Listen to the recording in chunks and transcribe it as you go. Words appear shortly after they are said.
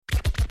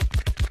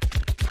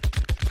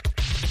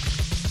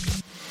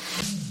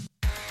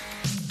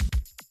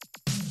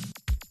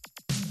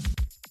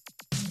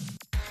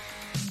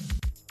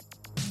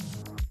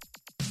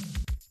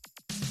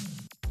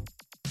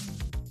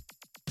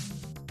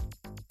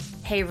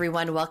Hey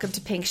everyone, welcome to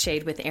Pink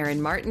Shade with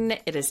Erin Martin.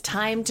 It is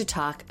time to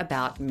talk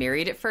about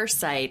Married at First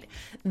Sight,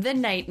 the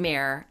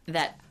nightmare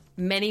that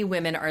many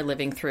women are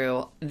living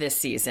through this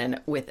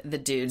season with the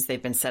dudes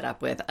they've been set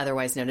up with,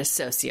 otherwise known as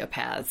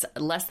sociopaths.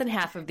 Less than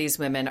half of these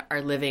women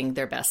are living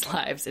their best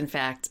lives. In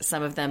fact,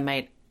 some of them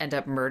might end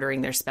up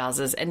murdering their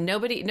spouses, and no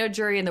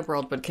jury in the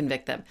world would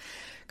convict them.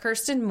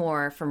 Kirsten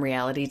Moore from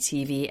reality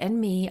TV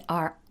and me,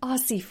 our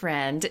Aussie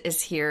friend,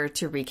 is here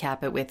to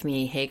recap it with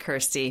me. Hey,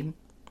 Kirsty.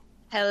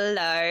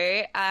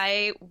 Hello.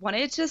 I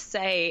wanted to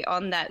say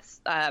on that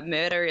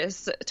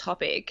murderous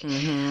topic,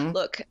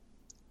 look,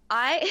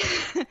 I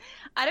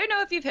don't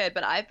know if you've heard,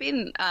 but I've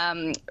been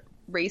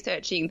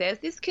researching. There's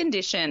this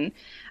condition,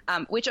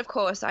 which of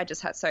course I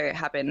just so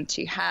happen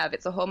to have.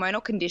 It's a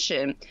hormonal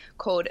condition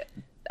called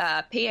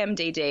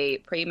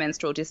PMDD,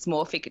 premenstrual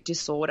dysmorphic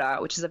disorder,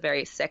 which is a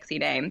very sexy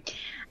name.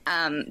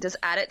 Just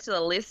add it to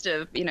the list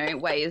of,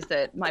 ways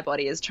that my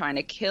body is trying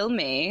to kill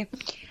me.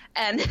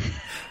 And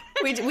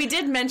we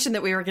did mention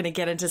that we were going to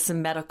get into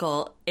some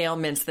medical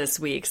ailments this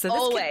week. So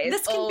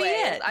this can be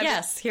it.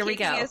 Yes, here we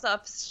go. Kicking us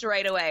off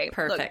straight away.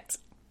 Perfect.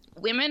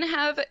 Look, women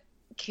have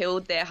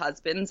killed their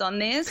husbands on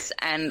this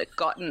and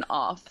gotten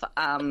off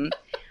on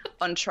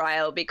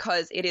trial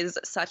because it is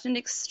such an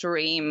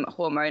extreme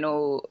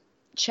hormonal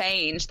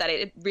change that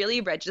it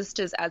really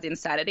registers as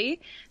insanity.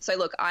 So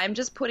look, I'm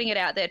just putting it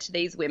out there to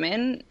these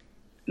women.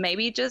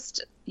 Maybe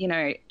just,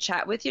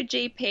 chat with your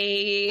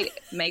GP,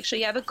 make sure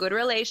you have a good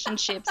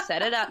relationship,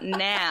 set it up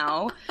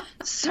now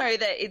so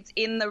that it's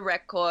in the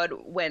record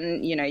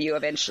when, you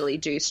eventually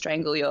do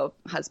strangle your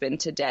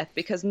husband to death,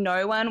 because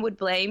no one would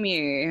blame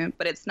you,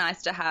 but it's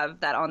nice to have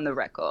that on the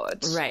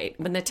record. Right.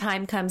 When the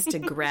time comes to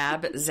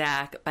grab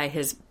Zach by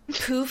his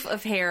poof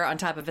of hair on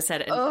top of his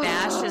head and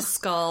bash his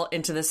skull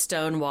into the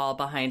stone wall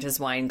behind his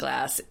wine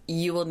glass,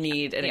 you will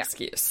need an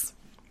excuse.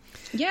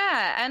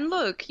 Yeah, and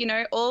look,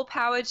 all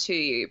power to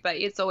you, but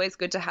it's always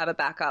good to have a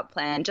backup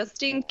plan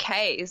just in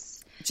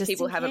case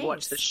people haven't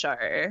watched the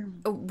show.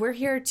 We're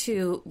here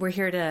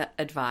to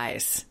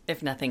advise,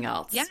 if nothing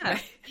else. Yeah,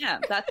 right? Yeah,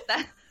 that's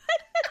that.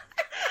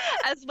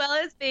 As well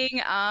as being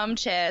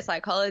armchair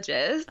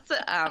psychologists,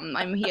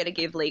 I'm here to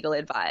give legal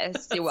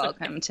advice. You're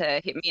welcome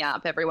to hit me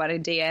up, everyone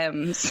in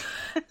DMs.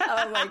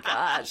 Oh my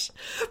gosh.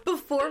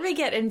 Before we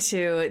get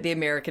into the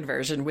American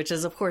version, which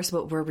is of course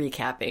what we're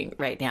recapping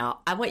right now,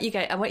 I want you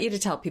to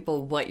tell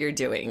people what you're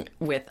doing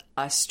with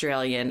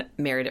Australian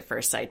Married at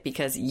First Sight,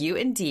 because you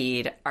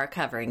indeed are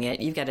covering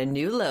it. You've got a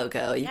new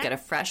logo, you've got a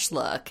fresh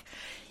look.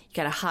 You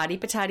got a hottie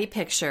patati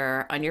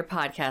picture on your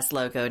podcast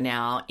logo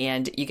now.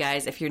 And you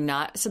guys, if you're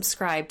not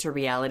subscribed to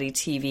Reality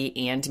TV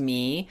and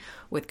Me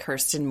with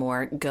Kirsten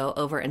Moore, go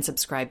over and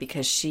subscribe,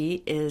 because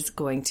she is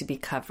going to be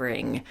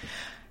covering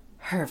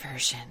her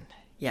version.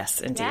 Yes,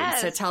 indeed.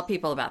 Yes. So tell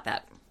people about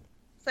that.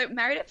 So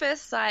Married at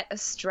First Sight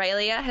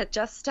Australia had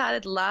just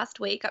started last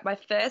week. My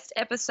first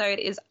episode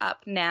is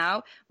up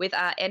now with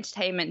our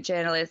entertainment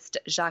journalist,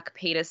 Jacques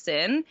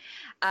Peterson.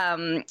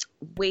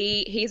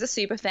 He's a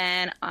super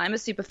fan. I'm a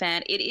super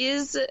fan. It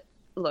is,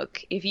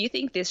 look, if you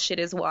think this shit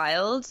is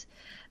wild,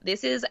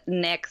 this is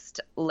next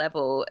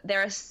level.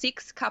 There are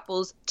 6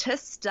 couples to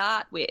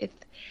start with,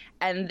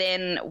 and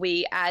then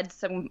we add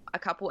a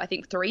couple, I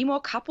think 3 more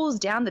couples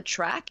down the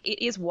track.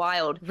 It is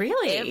wild.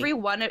 Really?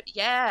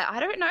 I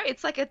don't know.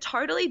 It's like a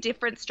totally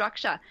different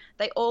structure.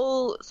 They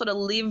all sort of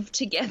live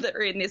together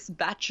in this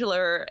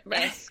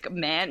bachelor-esque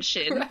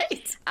mansion.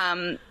 Right.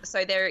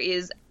 So there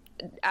is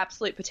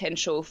absolute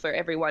potential for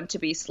everyone to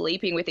be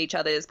sleeping with each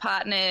other's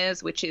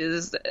partners, which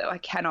is, I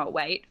cannot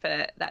wait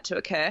for that to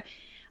occur.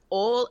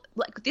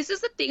 This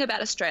is the thing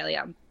about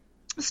Australian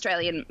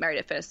Married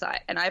at First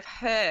Sight, and I've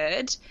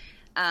heard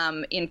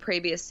in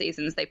previous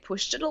seasons they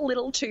pushed it a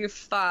little too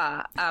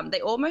far.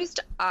 They almost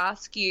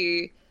ask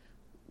you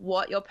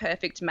what your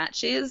perfect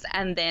match is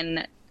and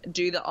then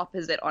do the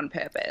opposite on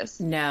purpose.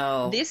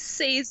 No. This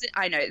season,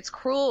 I know, it's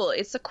cruel.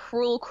 It's a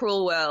cruel,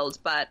 cruel world,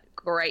 but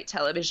great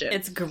television.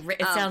 It's great.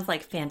 It sounds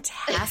like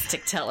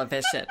fantastic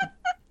television.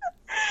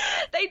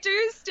 They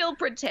do still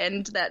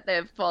pretend that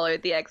they've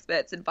followed the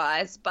experts'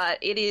 advice, but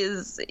it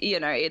is,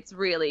 it's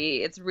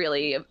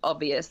really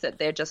obvious that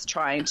they're just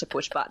trying to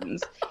push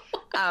buttons.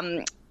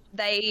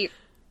 They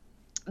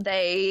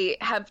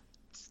have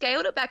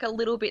scaled it back a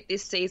little bit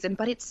this season,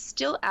 but it's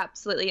still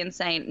absolutely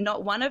insane.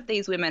 Not one of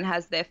these women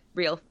has their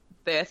real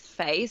birth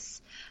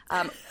face.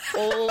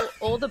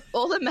 All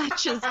the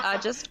matches are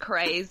just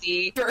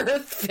crazy.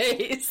 Birth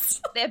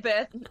face.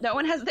 No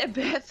one has their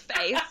birth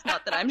face.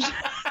 Not that I'm sure.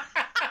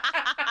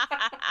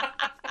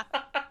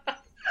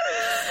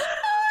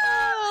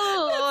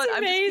 Oh, Lord,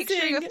 I'm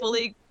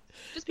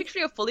just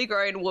picturing a fully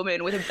grown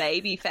woman with a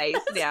baby face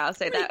now.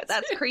 So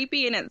that's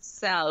creepy in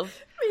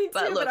itself. Me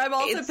too, but I'm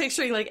also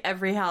picturing like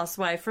every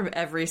housewife from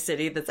every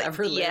city that's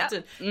ever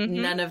lived, and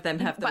none of them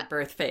have their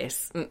birth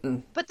face.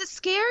 Mm-mm. But the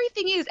scary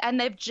thing is, and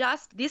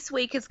this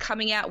week is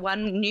coming out,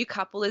 one new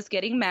couple is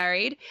getting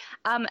married.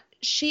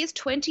 She's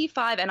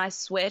 25, and I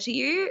swear to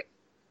you,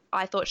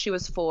 I thought she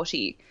was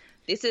 40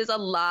 This is a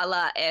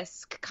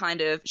Lala-esque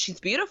kind of, she's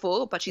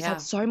beautiful, but she's had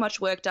so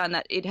much work done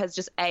that it has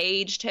just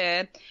aged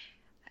her.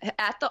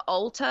 At the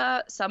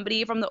altar,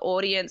 somebody from the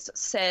audience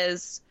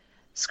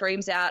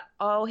screams out,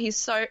 "Oh,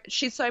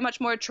 she's so much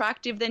more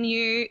attractive than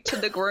you," to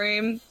the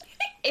groom.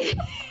 It's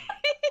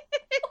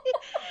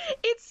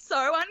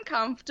so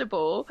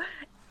uncomfortable.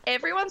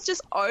 Everyone's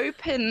just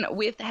open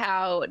with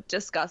how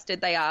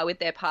disgusted they are with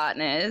their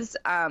partners.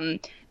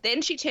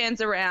 Then she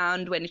turns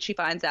around when she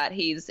finds out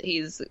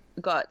he's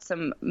got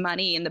some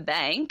money in the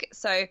bank.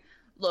 So,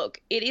 look,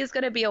 it is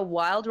going to be a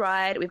wild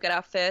ride. We've got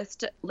our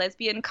first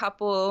lesbian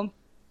couple.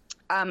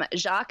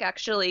 Jacques,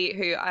 actually,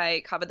 who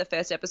I covered the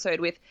first episode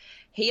with,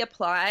 he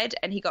applied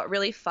and he got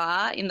really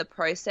far in the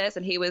process,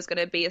 and he was going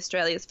to be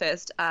Australia's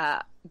first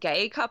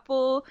gay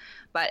couple,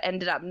 but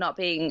ended up not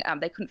being,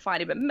 they couldn't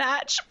find him a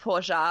match.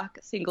 Poor Jacques,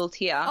 single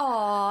tear.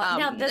 Oh,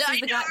 now this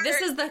is the guy,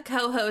 this is the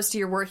co-host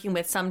you're working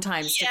with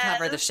sometimes to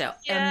cover the show.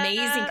 Yeah.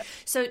 Amazing.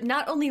 So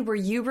not only were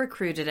you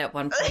recruited at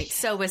one point,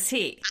 so was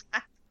he.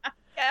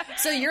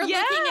 So you're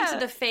looking into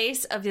the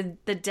face of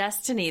the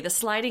destiny, the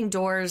sliding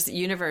doors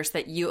universe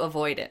that you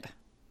avoided.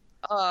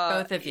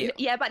 Both of you.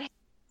 Yeah, but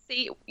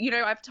see,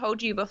 I've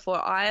told you before,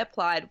 I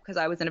applied because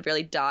I was in a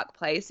really dark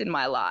place in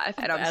my life,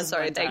 and I'm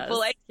so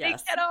thankful I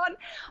didn't get on.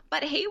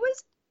 But he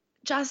was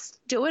just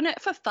doing it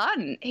for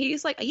fun.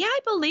 He's like, yeah, I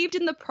believed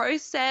in the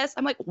process.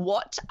 I'm like,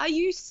 what are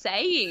you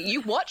saying?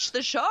 You watched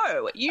the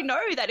show. You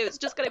know that it was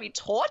just going to be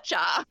torture.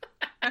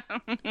 Oh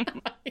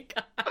my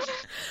God.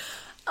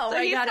 Oh so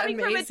my he's God,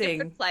 coming amazing. from a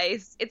different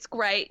place. It's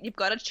great. You've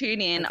got to tune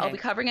in. Okay. I'll be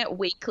covering it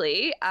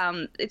weekly.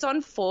 It's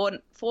on 4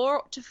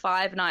 to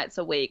 5 nights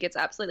a week. It's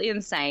absolutely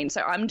insane.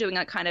 So I'm doing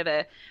a kind of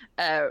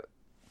a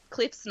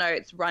Cliff's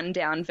Notes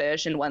rundown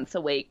version once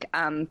a week.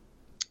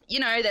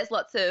 There's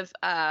lots of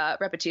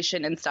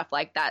repetition and stuff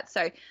like that.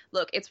 So,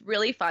 look, it's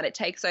really fun. It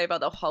takes over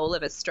the whole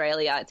of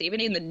Australia. It's even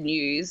in the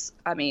news.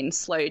 I mean,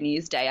 slow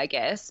news day, I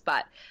guess.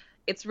 But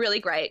it's really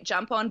great.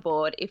 Jump on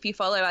board. If you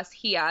follow us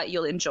here,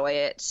 you'll enjoy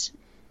it.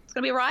 It's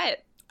going to be a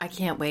riot. I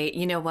can't wait.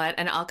 You know what?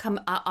 And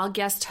I'll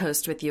guest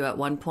host with you at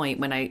one point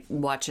when I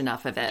watch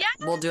enough of it.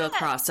 Yeah. We'll do a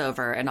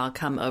crossover, and I'll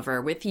come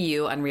over with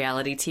you on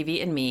reality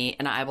TV and me,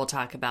 and I will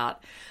talk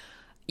about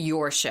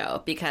your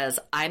show, because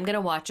I'm going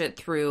to watch it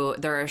through.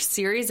 There are a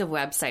series of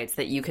websites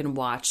that you can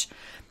watch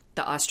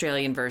the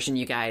Australian version,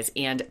 you guys,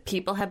 and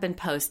people have been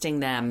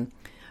posting them.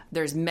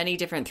 There's many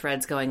different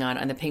threads going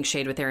on the Pink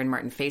Shade with Erin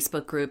Martin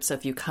Facebook group. So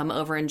if you come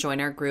over and join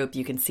our group,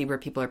 you can see where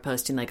people are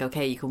posting like,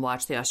 okay, you can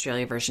watch the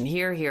Australia version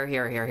here.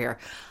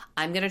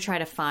 I'm going to try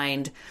to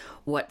find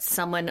what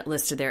someone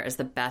listed there as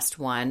the best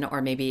one,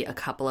 or maybe a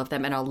couple of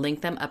them, and I'll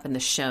link them up in the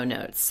show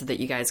notes so that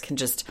you guys can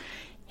just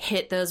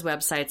hit those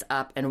websites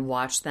up and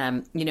watch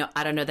them.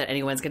 I don't know that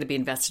anyone's going to be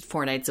invested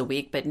 4 nights a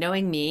week, but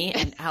knowing me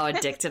and how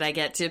addicted I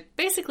get to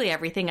basically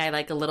everything I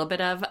like a little bit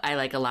of, I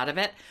like a lot of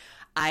it.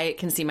 I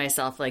can see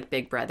myself like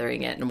big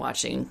brothering it and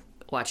watching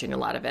a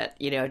lot of it,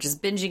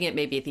 just binging it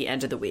maybe at the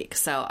end of the week.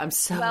 So I'm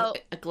so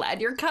glad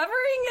you're covering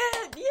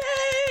it.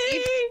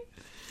 Yay!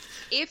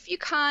 If you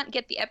can't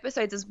get the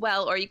episodes as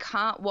well, or you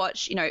can't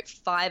watch,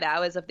 5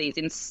 hours of these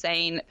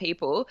insane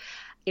people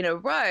in a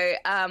row,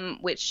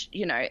 which,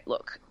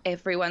 look,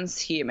 everyone's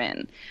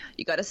human.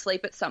 You got to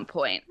sleep at some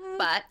point.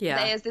 But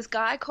there's this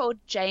guy called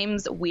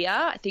James Weir.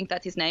 I think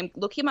that's his name.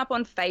 Look him up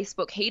on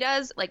Facebook. He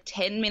does like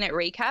 10-minute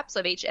recaps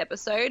of each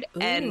episode.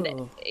 Ooh.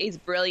 And he's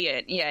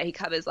brilliant. Yeah, he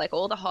covers like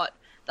all the hot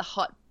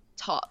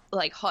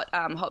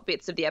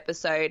bits of the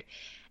episode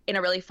in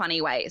a really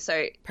funny way.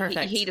 So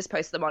he just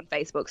posts them on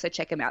Facebook. So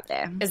check him out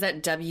there. Is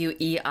that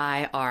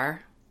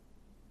WEIR?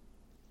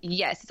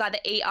 Yes, it's either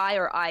EI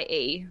or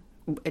IE.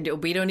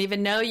 We don't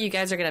even know. You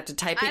guys are going to have to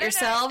type it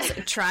yourselves.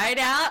 Try it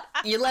out.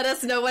 You let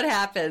us know what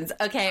happens.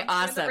 Okay,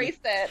 awesome.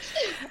 Research.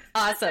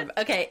 Awesome.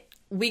 Okay,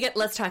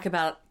 let's talk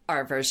about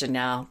our version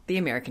now, the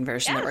American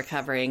version that we're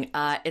covering.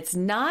 It's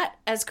not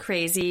as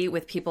crazy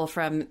with people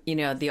from,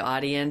 the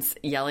audience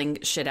yelling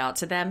shit out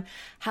to them.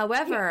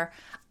 However,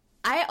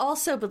 I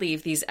also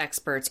believe these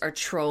experts are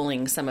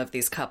trolling some of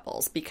these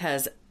couples,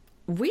 because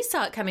we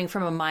saw it coming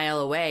from a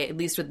mile away, at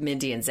least with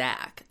Mindy and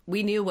Zach.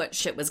 We knew what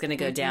shit was going to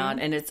go down,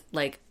 and it's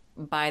like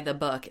by the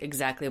book,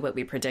 exactly what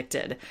we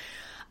predicted.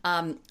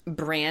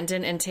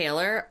 Brandon and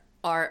Taylor,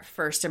 our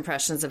first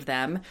impressions of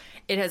them,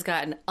 it has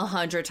gotten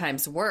 100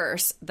 times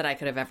worse than I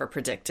could have ever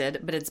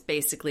predicted, but it's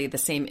basically the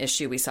same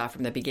issue we saw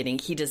from the beginning.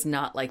 He does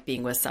not like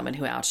being with someone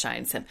who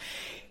outshines him.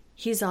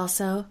 He's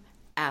also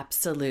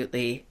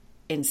absolutely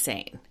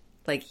insane.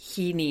 Like,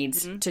 he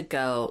needs to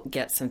go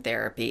get some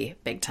therapy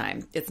big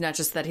time. It's not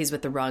just that he's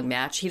with the wrong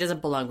match. He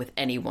doesn't belong with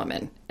any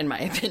woman, in my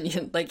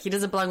opinion. Like, he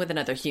doesn't belong with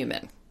another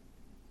human.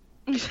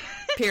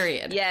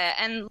 Period. Yeah,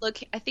 and look,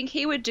 I think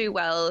he would do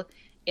well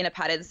in a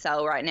padded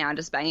cell right now,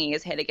 just banging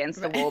his head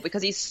against the wall,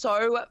 because he's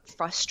so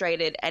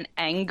frustrated and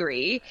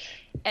angry,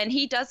 and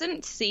he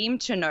doesn't seem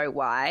to know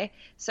why.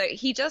 So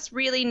he just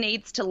really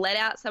needs to let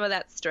out some of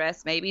that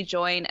stress, maybe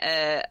join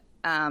a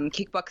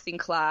kickboxing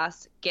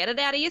class, get it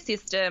out of your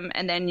system,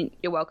 and then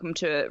you're welcome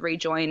to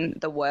rejoin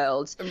the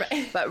world.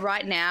 Right. But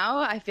right now,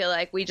 I feel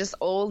like we just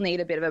all need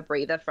a bit of a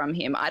breather from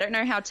him. I don't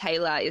know how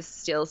Taylor is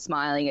still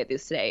smiling at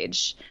this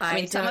stage. I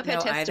mean, some of her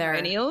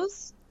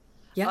testimonials,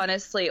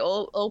 honestly,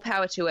 all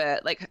power to her.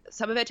 Like,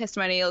 some of her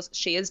testimonials,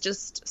 she is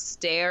just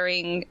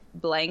staring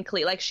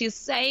blankly. Like, she's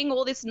saying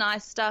all this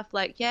nice stuff,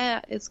 like,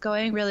 yeah, it's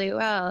going really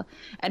well.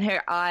 And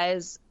her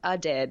eyes are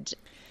dead.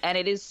 And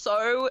it is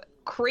so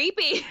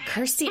creepy.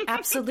 Kirsty,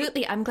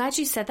 absolutely. I'm glad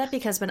you said that,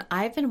 because when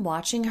I've been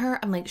watching her,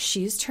 I'm like,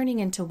 she's turning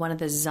into one of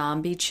the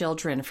zombie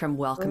children from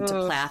Welcome to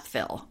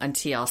Plathville on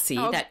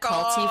TLC, that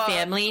culty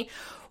family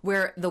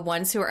where the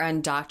ones who are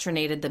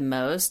indoctrinated the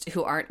most,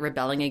 who aren't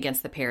rebelling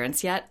against the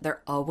parents yet,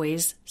 they're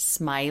always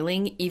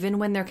smiling, even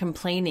when they're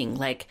complaining.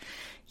 Like,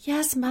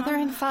 yes, mother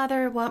and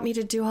father want me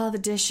to do all the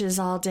dishes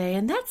all day,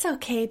 and that's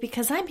okay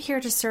because I'm here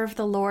to serve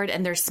the Lord.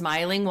 And they're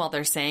smiling while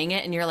they're saying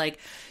it, and you're like,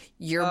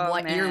 you're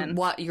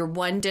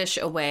one dish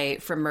away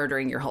from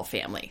murdering your whole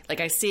family.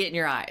 Like, I see it in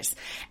your eyes.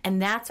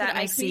 And that's what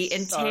I see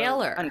in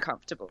Taylor.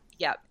 Uncomfortable.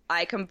 Yep.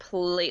 I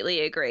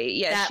completely agree.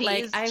 Yeah.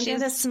 I'm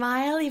going to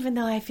smile even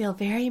though I feel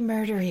very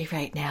murdery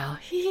right now.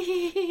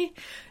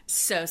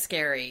 So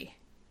scary.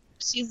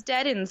 She's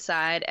dead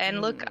inside. And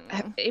look,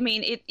 I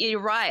mean,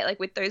 you're right. Like,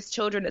 with those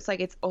children, it's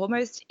like it's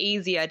almost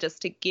easier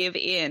just to give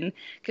in,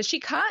 because she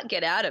can't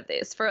get out of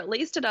this for at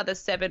least another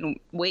 7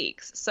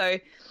 weeks. So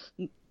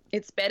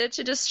it's better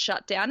to just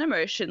shut down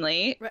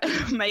emotionally,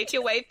 make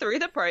your way through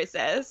the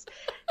process,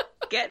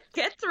 get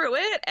through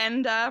it,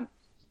 and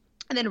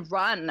then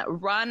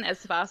run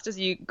as fast as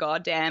you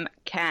goddamn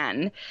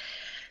can.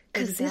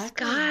 Because this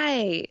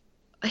guy,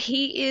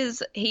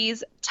 he's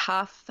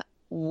tough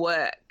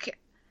work,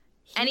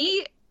 and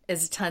he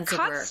is tons of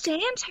work. Can't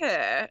stand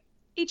her.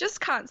 He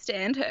just can't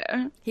stand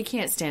her. He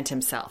can't stand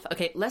himself.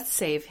 Okay, let's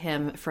save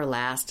him for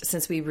last,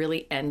 since we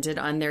really ended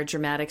on their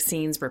dramatic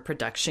scenes where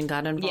production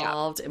got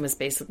involved and was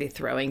basically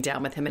throwing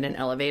down with him in an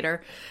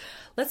elevator.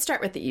 Let's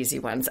start with the easy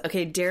ones.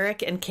 Okay,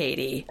 Derek and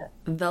Katie,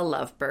 the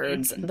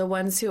lovebirds, the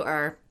ones who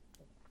are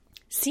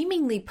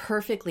seemingly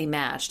perfectly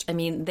matched. I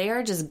mean, they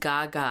are just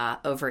gaga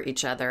over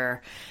each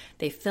other.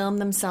 They film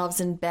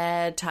themselves in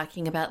bed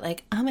talking about,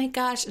 like, oh my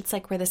gosh, it's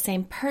like we're the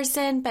same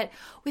person, but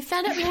we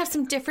found out we have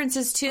some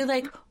differences too.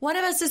 Like, one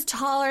of us is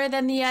taller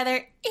than the other.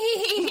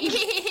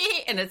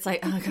 And it's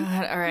like, oh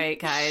God, all right,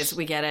 guys,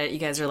 we get it. You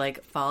guys are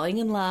like falling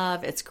in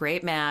love. It's a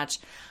great match.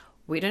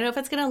 We don't know if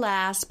it's going to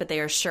last, but they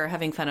are sure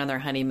having fun on their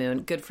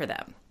honeymoon. Good for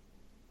them.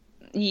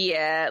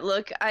 Yeah,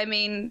 look, I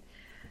mean,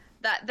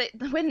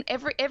 when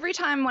every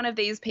time one of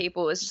these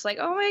people is just like,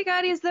 oh my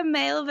God, he's the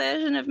male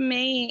version of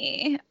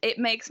me, it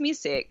makes me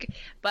sick.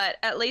 But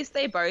at least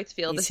they both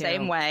feel the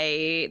same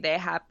way. They're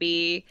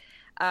happy.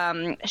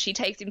 She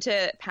takes him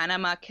to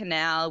Panama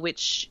Canal,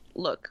 which,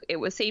 look, it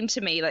would seem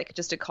to me like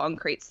just a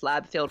concrete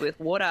slab filled with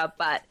water,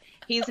 but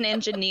he's an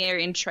engineer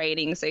in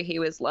training, so he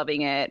was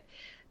loving it.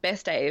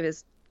 Best day of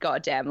his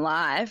goddamn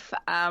life.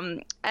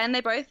 And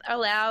they both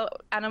allow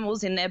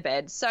animals in their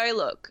bed. So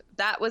look,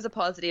 that was a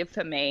positive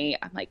for me.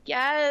 I'm like,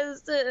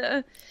 yes.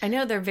 I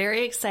know they're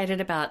very excited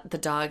about the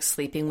dog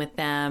sleeping with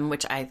them,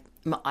 which I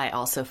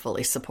also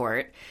fully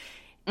support.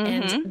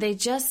 And they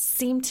just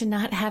seem to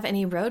not have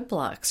any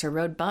roadblocks or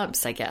road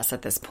bumps, I guess,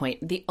 at this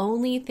point. The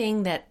only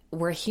thing that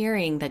we're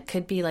hearing that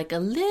could be like a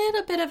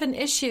little bit of an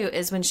issue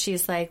is when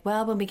she's like,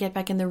 well, when we get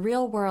back in the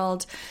real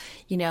world,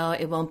 you know,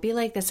 it won't be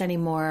like this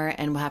anymore,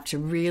 and we'll have to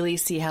really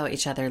see how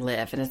each other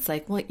live. And it's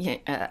like, well,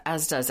 yeah,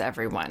 as does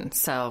everyone.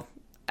 So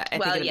I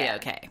think it'll be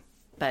okay.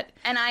 But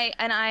And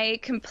I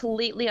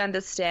completely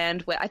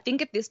understand where I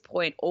think at this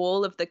point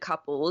all of the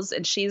couples,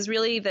 and she's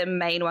really the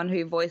main one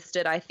who voiced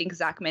it. I think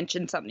Zach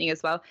mentioned something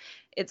as well.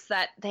 It's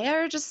that they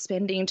are just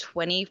spending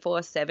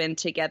 24/7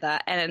 together.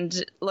 And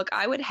look,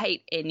 I would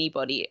hate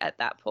anybody at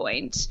that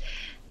point.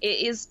 It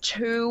is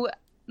too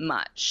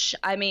much.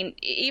 I mean,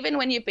 even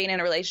when you've been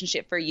in a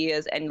relationship for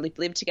years and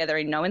lived together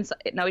and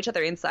know each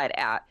other inside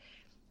out,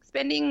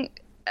 spending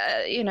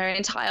an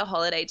entire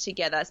holiday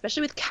together,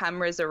 especially with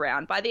cameras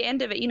around, by the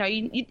end of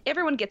it,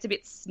 everyone gets a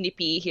bit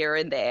snippy here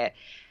and there.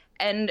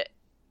 And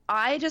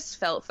I just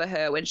felt for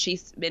her when she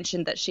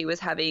mentioned that she was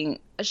having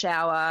a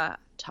shower,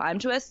 time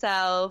to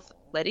herself,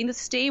 letting the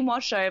steam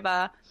wash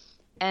over,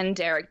 and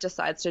Derek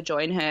decides to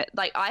join her.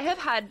 Like, I have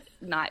had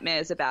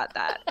nightmares about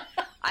that.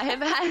 I've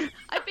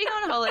been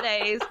on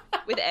holidays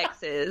with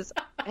exes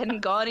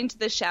and gone into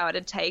the shower to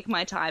take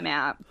my time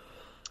out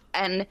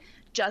and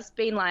just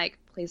been like,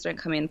 please don't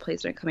come in,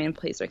 please don't come in,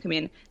 please don't come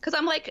in. Because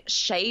I'm like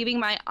shaving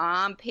my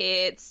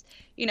armpits.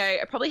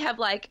 I probably have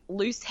like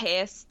loose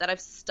hair that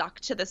I've stuck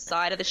to the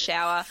side of the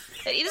shower.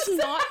 It is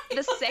not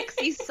the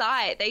sexy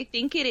sight they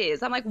think it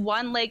is. I'm like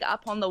one leg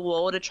up on the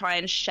wall to try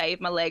and shave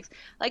my legs.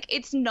 Like,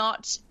 it's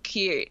not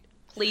cute.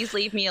 Please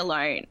leave me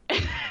alone.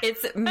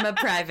 It's my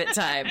private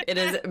time. It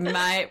is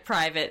my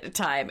private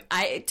time.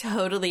 I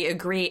totally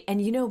agree.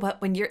 And you know what?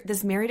 When you're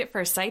this married at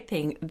first sight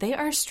thing, they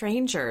are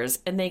strangers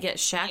and they get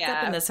shacked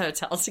up in this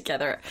hotel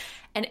together.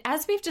 And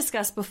as we've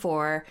discussed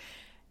before,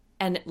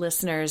 and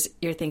listeners,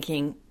 you're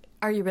thinking,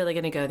 Are you really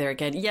going to go there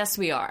again? Yes,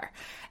 we are.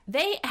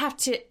 They have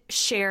to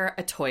share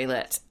a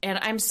toilet. And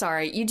I'm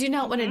sorry, you do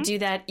not want to do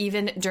that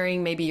even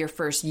during maybe your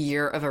first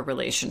year of a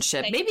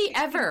relationship, maybe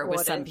ever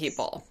with some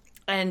people.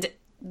 And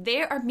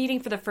they are meeting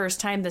for the first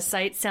time. The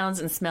sights, sounds,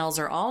 and smells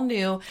are all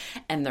new,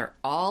 and they're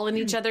all in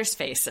each other's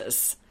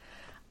faces.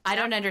 I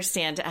don't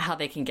understand how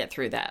they can get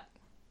through that.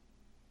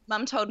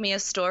 Mum told me a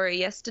story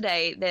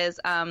yesterday. There's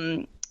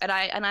and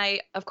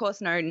I of course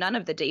know none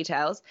of the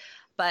details,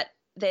 but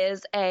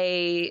there's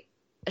a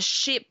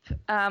ship.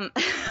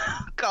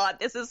 God,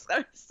 this is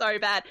so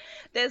bad.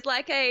 There's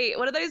like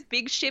what are those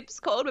big ships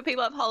called where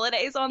people have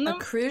holidays on them? A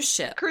cruise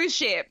ship. Cruise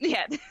ship.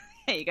 Yeah,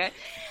 there you go.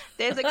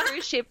 There's a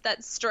cruise ship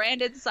that's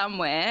stranded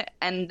somewhere,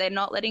 and they're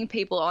not letting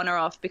people on or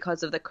off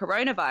because of the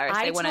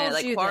coronavirus. They want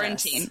to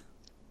quarantine. This.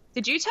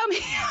 Did you tell me?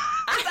 Is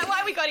that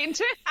why we got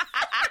into it?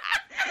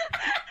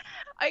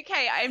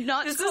 Okay, I'm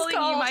not calling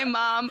you my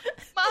mom.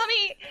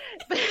 Mommy!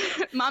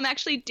 Mom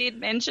actually did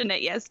mention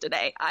it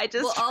yesterday.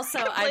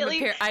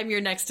 I'm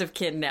your next of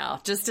kin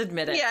now. Just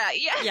admit it. Yeah.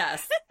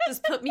 Yes.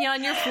 Just put me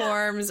on your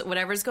forms.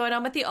 Whatever's going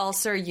on with the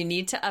ulcer, you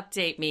need to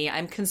update me.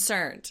 I'm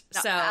concerned.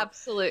 No,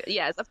 absolutely.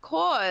 Yes, of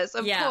course.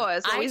 Of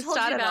course. I told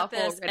you about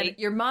this, and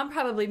your mom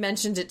probably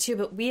mentioned it too,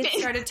 but we had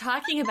started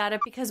talking about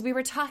it because we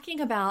were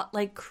talking about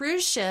like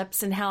cruise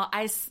ships and how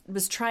I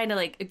was trying to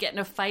like get in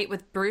a fight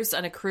with Bruce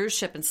on a cruise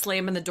ship and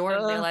slam in the door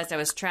and realized I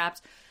was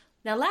trapped.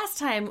 Now, last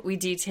time we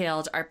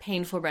detailed our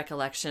painful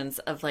recollections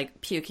of like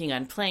puking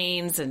on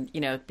planes and,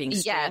 being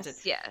stranded.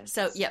 Yes.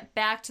 So,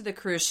 back to the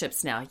cruise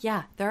ships now.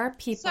 Yeah, there are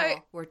people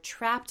who are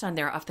trapped on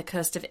there off the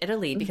coast of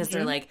Italy because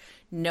they're like,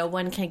 no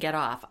one can get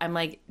off. I'm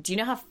like, do you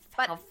know how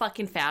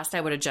fucking fast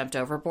I would have jumped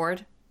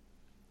overboard?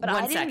 But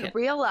I didn't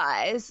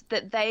realize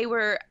that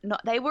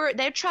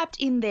they're trapped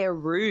in their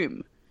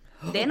room.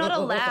 They're not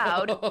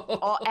allowed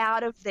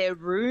out of their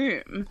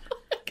room.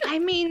 I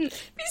mean,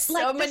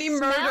 so many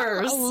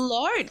murders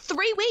alone.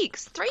 3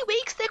 weeks. 3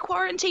 weeks they're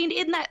quarantined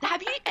in that.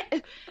 Have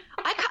you?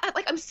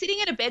 I'm sitting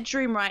in a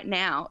bedroom right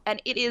now, and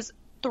it is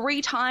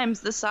 3 times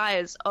the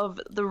size of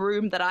the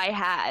room that I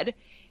had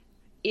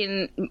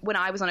when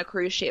I was on a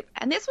cruise ship,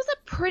 and this was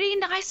a pretty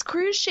nice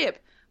cruise ship.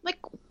 I'm like,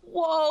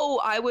 whoa!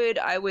 I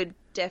would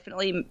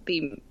definitely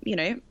be,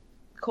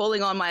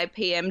 calling on my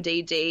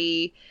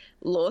PMDD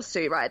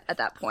lawsuit right at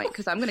that point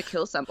because I'm going to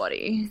kill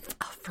somebody.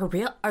 Oh, for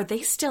real? Are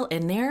they still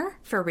in there?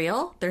 For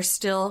real? They're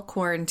still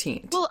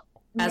quarantined? Well,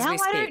 now I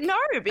don't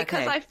know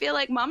because I feel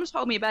like Mum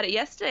told me about it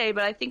yesterday,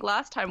 but I think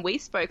last time we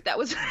spoke,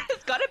 it's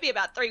got to be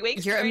about 3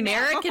 weeks ago. Your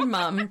American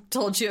mum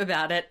told you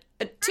about it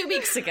 2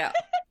 weeks ago.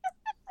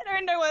 I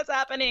don't know what's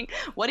happening.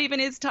 What even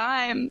is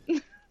time?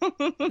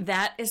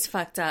 That is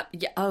fucked up.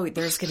 Yeah. Oh,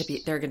 there are going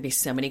to be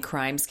so many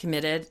crimes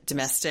committed,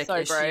 domestic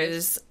issues.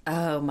 Gross.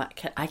 Oh my!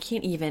 I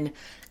can't even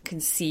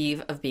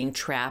conceive of being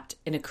trapped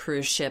in a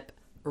cruise ship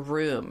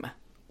room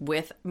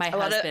with my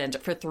husband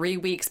for 3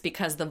 weeks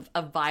because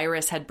a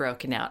virus had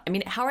broken out. I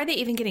mean, how are they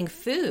even getting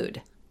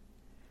food?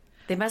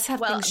 They must have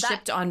things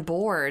shipped on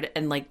board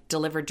and like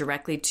delivered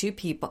directly to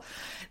people.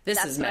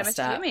 This is messed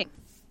up.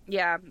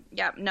 Yeah.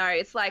 No,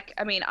 it's like,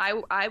 I mean,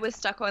 I was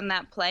stuck on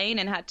that plane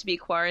and had to be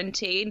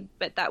quarantined,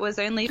 but that was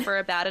only for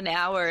about an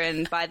hour,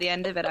 and by the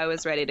end of it, I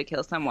was ready to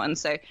kill someone.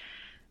 So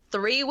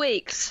 3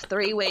 weeks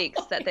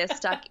that they're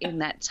stuck in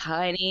that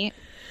tiny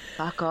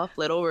fuck off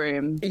little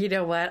room. You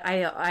know what?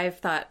 I've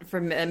thought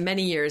for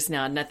many years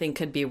now, nothing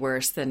could be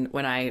worse than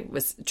when I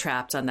was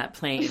trapped on that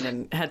plane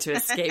and had to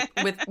escape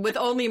with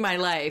only my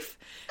life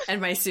and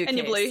my suitcase. And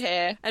your blue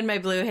hair. And my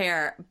blue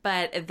hair.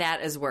 But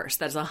that is worse.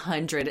 That is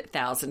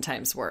 100,000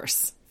 times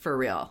worse. For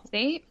real.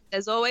 See?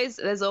 There's always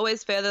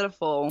further to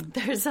fall.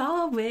 There's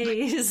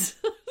always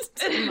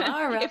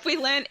tomorrow. If we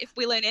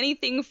learn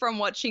anything from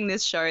watching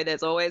this show,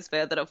 there's always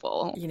further to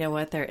fall. You know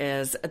what? There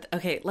is.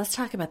 Okay, let's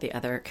talk about the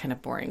other kind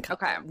of boring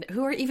couple. Okay.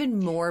 Who are even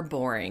more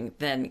boring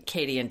than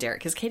Katie and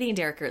Derek. Because Katie and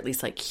Derek are at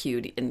least like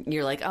cute. And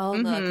you're like, oh,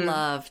 look,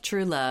 love,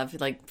 true love.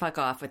 Like, fuck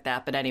off with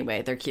that. But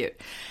anyway, they're cute.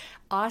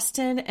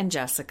 Austin and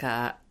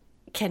Jessica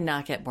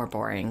cannot get more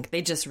boring.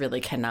 They just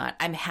really cannot.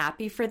 I'm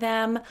happy for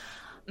them.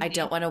 I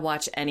don't want to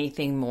watch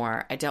anything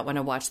more. I don't want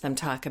to watch them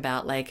talk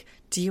about like,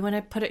 do you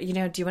want to do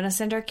you want to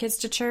send our kids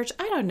to church?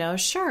 I don't know.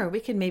 Sure. We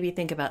can maybe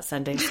think about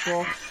Sunday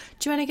school.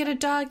 Do you want to get a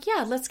dog?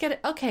 Yeah, let's get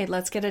it. Okay,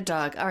 let's get a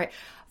dog. All right.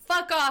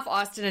 Fuck off,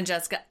 Austin and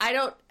Jessica.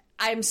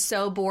 I'm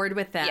so bored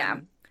with them. Yeah.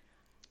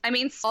 I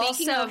mean,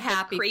 speaking also of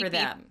happy creepy, for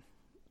them.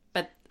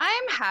 But I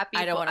am happy.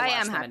 I don't want to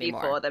watch them happy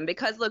anymore. for them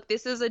because look,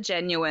 this is a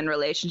genuine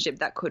relationship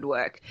that could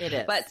work. It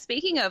is. But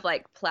speaking of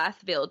like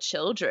Plathville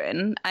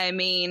children, I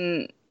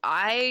mean,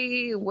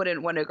 I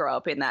wouldn't want to grow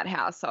up in that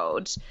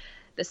household.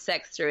 The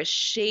sex through a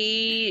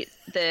sheet,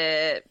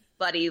 the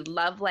bloody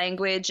love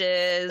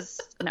languages.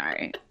 No,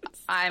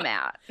 I'm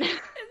out. It's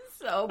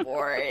so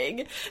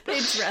boring. They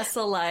dress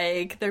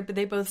alike.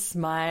 They both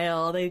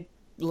smile. They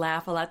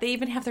laugh a lot. They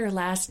even have their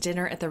last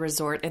dinner at the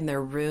resort in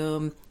their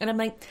room. And I'm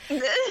like,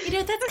 that's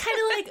kind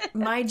of like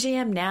my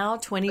jam now,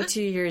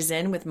 22 years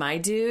in with my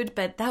dude.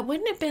 But that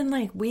wouldn't have been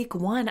like week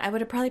one. I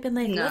would have probably been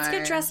like, let's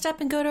get dressed up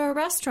and go to a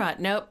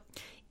restaurant. Nope.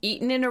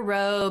 eaten in a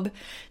robe,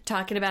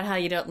 talking about how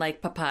you don't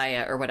like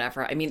papaya or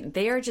whatever. I mean,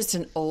 they are just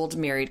an old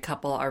married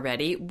couple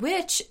already,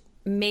 which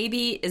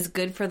maybe is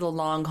good for the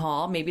long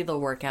haul. Maybe they'll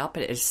work out,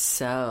 but it is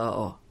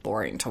so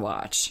boring to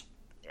watch.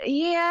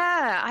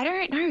 Yeah, I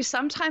don't know.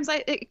 Sometimes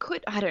I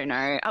don't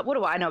know. What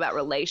do I know about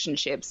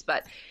relationships?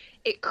 But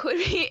it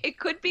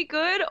could be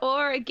good,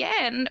 or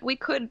again, we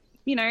could,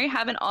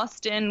 have an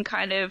Austin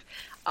kind of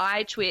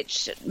eye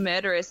twitch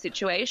murderous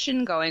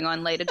situation going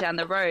on later down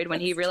the road when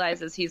he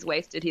realizes he's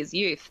wasted his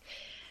youth.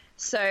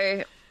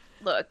 So,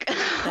 look,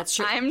 that's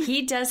true.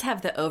 He does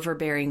have the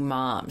overbearing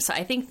mom, so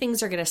I think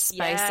things are going to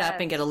spice up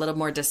and get a little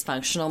more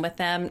dysfunctional with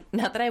them.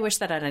 Not that I wish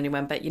that on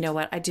anyone, but you know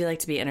what? I do like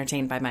to be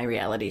entertained by my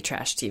reality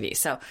trash TV.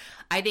 So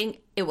I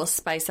think it will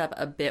spice up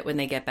a bit when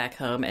they get back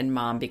home and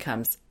mom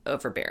becomes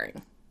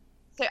overbearing.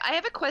 So I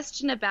have a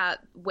question about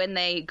when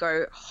they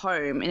go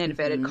home, in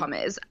inverted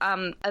commas.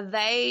 Do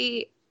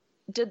they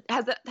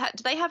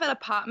have an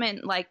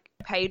apartment like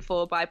paid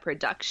for by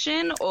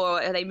production,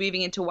 or are they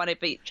moving into one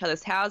of each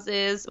other's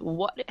houses?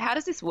 How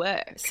does this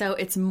work? So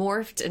it's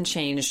morphed and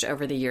changed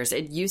over the years.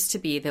 It used to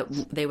be that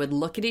they would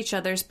look at each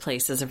other's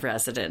places of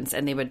residence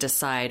and they would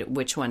decide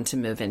which one to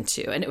move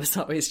into. And it was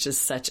always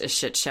just such a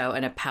shit show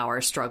and a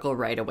power struggle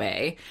right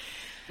away.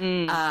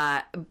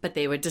 But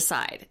they would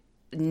decide.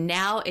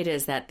 Now it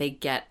is that they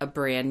get a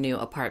brand new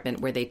apartment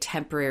where they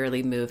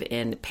temporarily move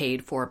in,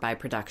 paid for by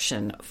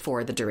production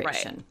for the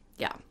duration. Right.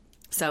 Yeah.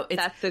 So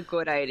that's a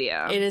good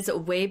idea. It is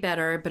way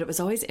better, but it was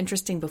always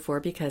interesting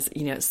before because,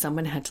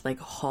 someone had to like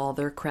haul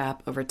their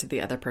crap over to the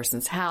other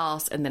person's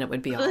house, and then it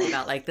would be all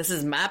about like, this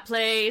is my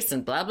place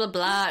and blah, blah,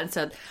 blah. And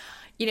so,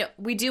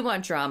 we do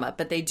want drama,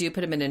 but they do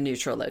put them in a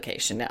neutral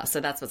location now. So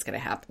that's what's going to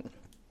happen.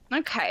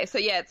 Okay, so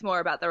yeah, it's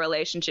more about the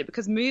relationship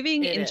because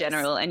moving in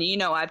general, and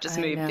I've just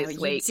moved this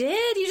week. You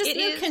did? You just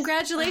moved?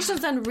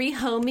 Congratulations on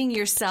rehoming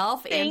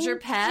yourself and your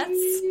pets.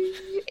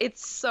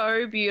 It's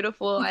so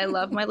beautiful. I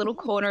love my little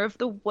corner of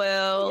the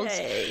world.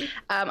 Yay.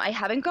 I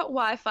haven't got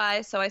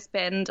Wi-Fi, so I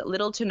spend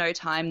little to no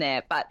time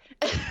there, but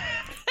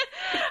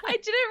I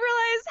didn't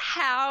realize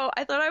how.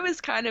 I thought I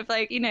was kind of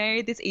like,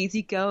 this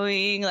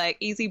easygoing, like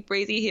easy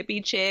breezy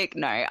hippie chick.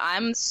 No,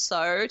 I'm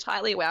so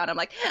tightly wound. I'm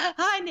like,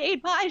 I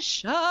need my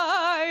shows.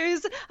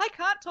 I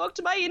can't talk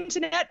to my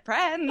internet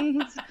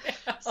friends.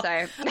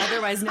 So,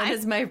 otherwise known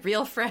as my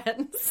real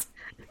friends.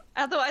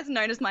 Otherwise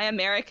known as my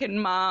American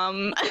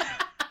mom.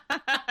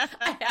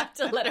 I have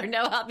to let her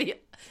know how the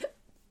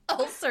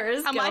ulcer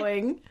is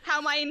going.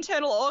 How my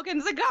internal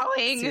organs are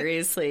going.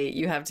 Seriously,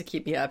 you have to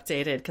keep me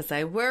updated because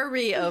I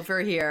worry over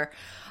here.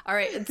 All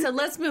right, so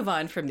let's move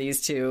on from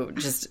these two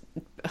just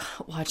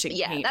watching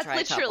paint that's dry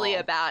literally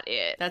couple. about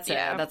it. That's it.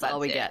 That's all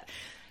we get.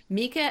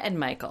 Mika and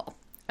Michael.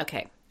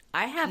 Okay,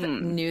 I have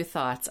new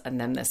thoughts on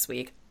them this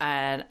week,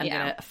 and I'm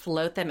going to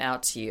float them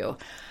out to you.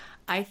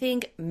 I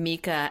think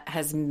Mika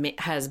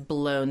has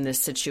blown this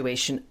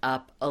situation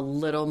up a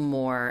little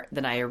more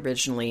than I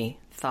originally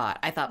thought.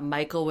 I thought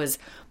Michael was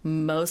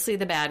mostly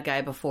the bad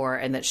guy before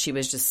and that she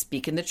was just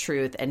speaking the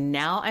truth. And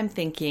now I'm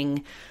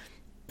thinking,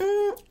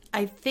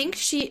 I think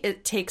she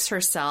takes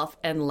herself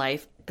and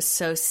life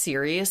so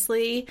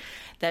seriously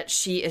that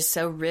she is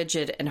so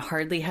rigid and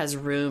hardly has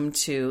room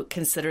to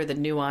consider the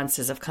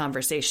nuances of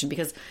conversation,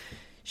 because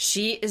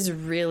she is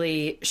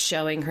really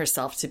showing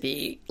herself to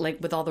be,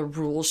 like, with all the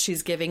rules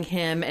she's giving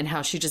him and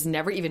how she just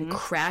never even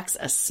cracks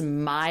a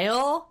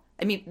smile.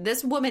 I mean,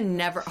 this woman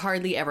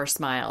hardly ever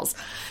smiles.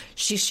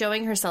 She's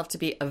showing herself to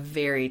be a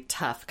very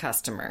tough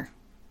customer.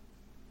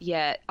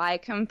 Yeah, I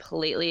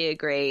completely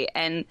agree.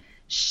 And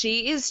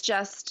she is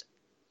just,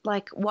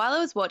 like, while I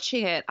was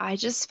watching it, I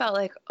just felt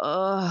like,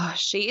 oh,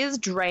 she is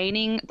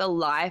draining the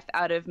life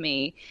out of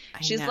me.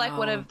 She's like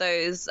one of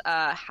those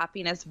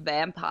happiness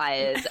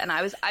vampires. And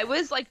I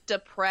was like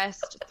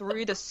depressed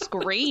through the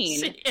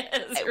screen. She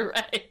is,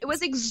 right. It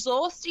was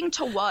exhausting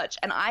to watch.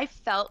 And I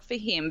felt for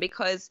him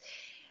because,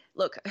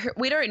 look,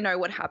 we don't know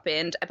what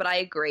happened, but I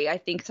agree. I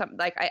think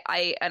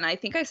I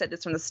think I said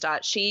this from the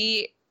start.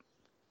 She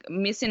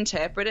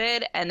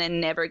misinterpreted and then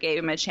never gave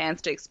him a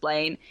chance to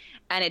explain,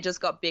 and it just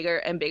got bigger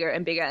and bigger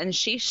and bigger. And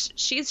she's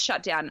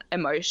shut down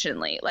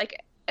emotionally. Like,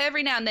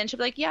 every now and then she'll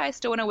be like, yeah, I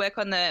still want to work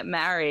on the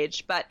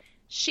marriage, but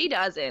she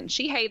doesn't.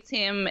 She hates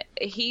him.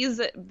 He's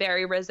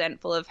very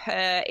resentful of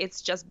her.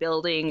 It's just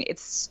building.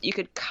 You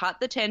could cut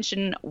the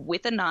tension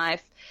with a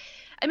knife.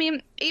 I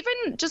mean,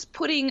 even just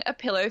putting a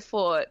pillow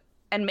fort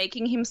and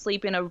making him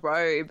sleep in a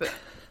robe,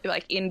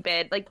 like in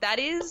bed, like that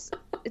is,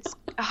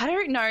 I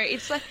don't know.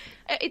 It's like,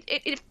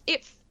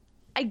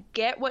 I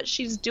get what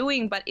she's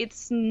doing, but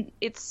it's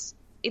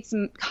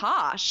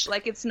harsh.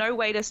 Like, it's no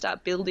way to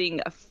start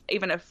building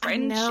even a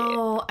friendship.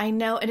 I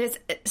know. And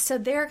so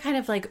they're kind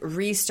of like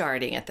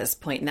restarting at this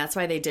point, and that's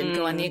why they didn't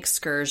go on the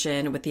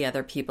excursion with the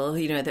other people.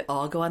 They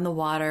all go on the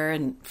water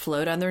and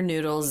float on their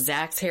noodles.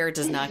 Zach's hair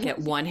does not get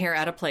one hair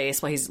out of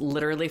place while he's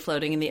literally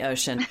floating in the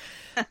ocean.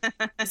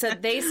 So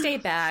they stay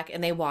back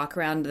and they walk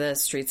around the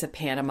streets of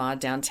Panama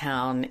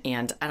downtown,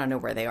 and I don't know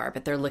where they are,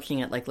 but they're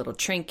looking at like little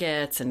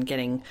trinkets and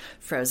getting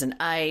frozen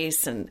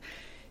ice, and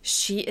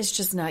she is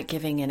just not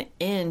giving an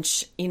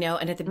inch, you know,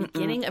 and at the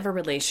beginning of a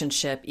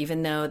relationship,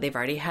 even though they've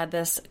already had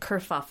this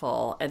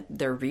kerfuffle and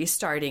they're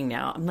restarting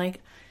now, I'm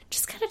like,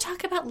 just kind of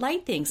talk about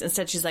light things.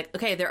 Instead, she's like,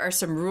 okay, there are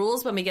some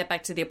rules when we get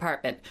back to the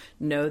apartment.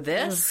 Know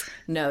this,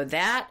 know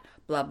that,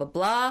 blah, blah,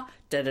 blah,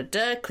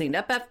 da-da-da, clean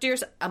up after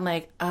yourself. I'm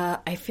like,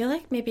 I feel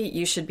like maybe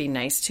you should be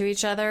nice to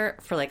each other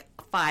for like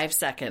 5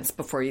 seconds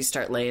before you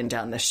start laying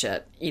down the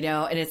shit, you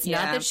know? And it's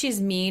not that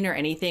she's mean or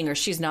anything, or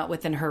she's not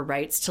within her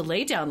rights to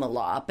lay down the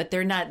law, but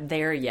they're not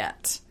there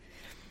yet.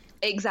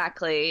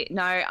 Exactly.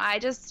 No, I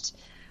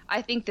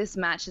think this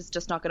match is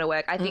just not going to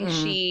work. I think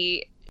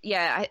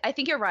I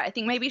think you're right. I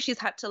think maybe she's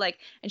had to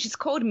and she's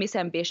called Miss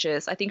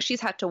Ambitious. I think she's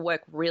had to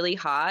work really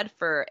hard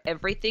for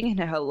everything in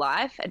her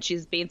life, and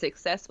she's been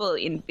successful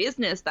in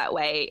business that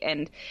way.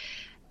 And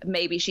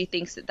maybe she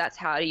thinks that that's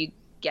how you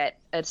get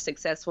a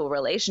successful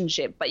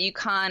relationship, but you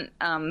can't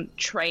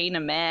train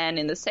a man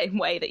in the same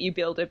way that you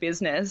build a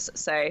business.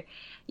 So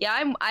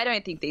yeah, I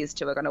don't think these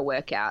two are going to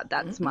work out.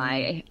 That's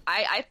I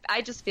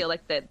just feel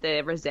like that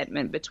the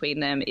resentment between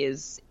them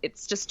it's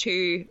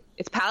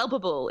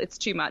palpable. It's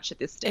too much at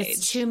this stage.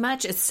 It's too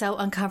much. It's so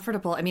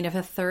uncomfortable. I mean, if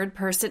a third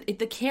person,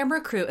 the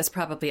camera crew is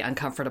probably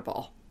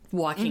uncomfortable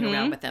walking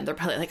around with them. They're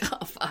probably like,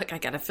 oh, fuck, I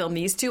got to film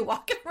these two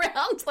walking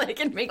around. Like,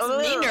 it makes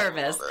me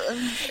nervous.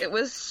 It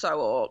was so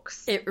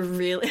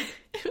awkward.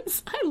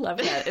 I love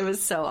that. It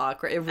was so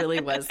awkward. It really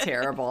was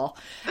terrible.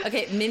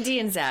 Okay, Mindy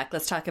and Zach,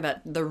 let's talk about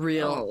the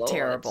real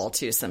terrible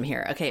twosome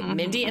here. Okay,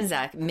 Mindy and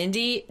Zach.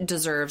 Mindy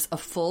deserves a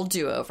full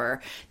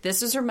do-over.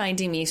 This was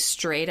reminding me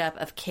straight up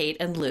of Kate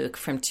and Luke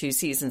from 2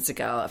 seasons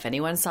ago. If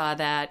anyone saw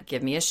that,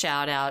 give me a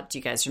shout out. Do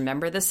you guys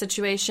remember this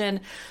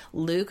situation?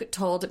 Luke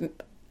told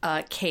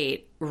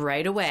Kate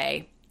right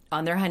away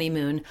on their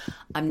honeymoon,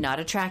 I'm not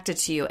attracted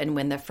to you. And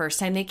when the first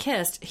time they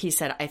kissed, he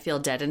said, I feel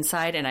dead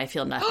inside and I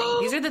feel nothing.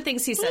 These are the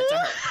things he said to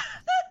her.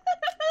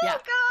 Yeah.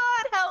 Oh,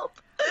 God, help.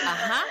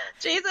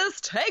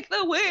 Jesus, take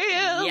the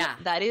wheel. Yeah.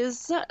 That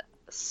is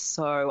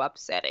so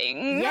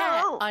upsetting.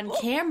 Yeah. On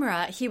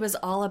camera, he was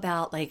all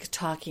about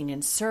talking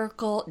in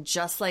circle,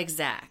 just like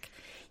Zach.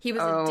 He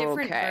was a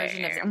different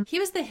version of Zach. He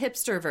was the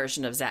hipster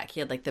version of Zach. He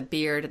had the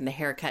beard and the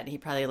haircut, and he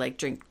probably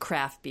drink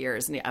craft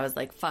beers. And I was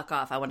like, fuck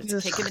off. I wanted to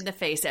kick him in the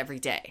face every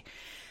day.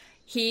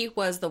 He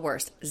was the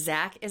worst.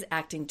 Zach is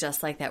acting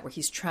just like that, where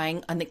he's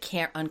trying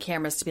on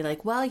cameras to be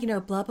like, well, blah,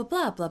 blah,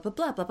 blah, blah, blah,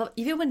 blah, blah, blah.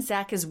 Even when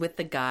Zach is with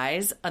the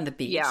guys on the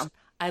beach. Yeah.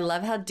 I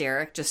love how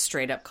Derek just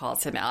straight up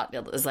calls him out.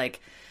 It was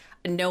like,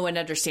 no one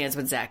understands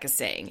what Zach is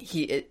saying.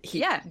 He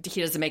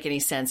doesn't make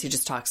any sense. He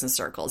just talks in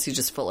circles. He's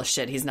just full of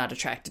shit. He's not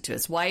attracted to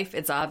his wife.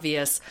 It's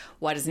obvious.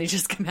 Why doesn't he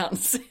just come out and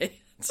say it?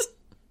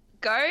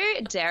 Go,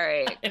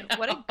 Derek.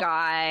 What a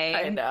guy.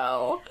 I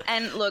know.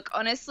 And look,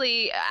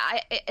 honestly,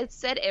 it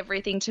said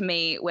everything to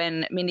me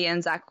when Mindy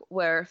and Zach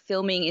were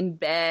filming in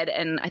bed,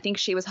 and I think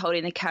she was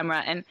holding the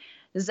camera, and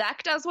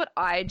Zach does what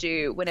I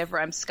do whenever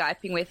I'm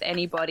Skyping with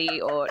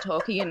anybody or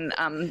talking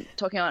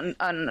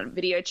on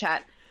video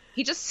chat.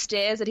 He just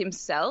stares at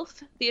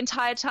himself the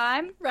entire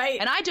time. Right.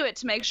 And I do it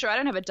to make sure I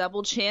don't have a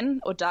double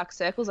chin or dark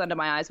circles under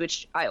my eyes,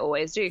 which I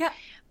always do. Yeah.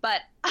 But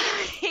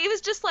he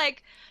was just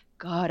like,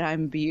 God,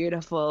 I'm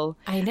beautiful.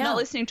 I know. Not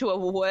listening to a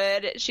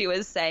word she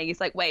was saying. He's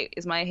like, wait,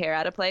 is my hair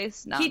out of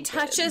place? No, he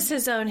touches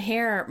his own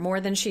hair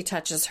more than she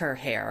touches her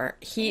hair.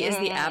 He is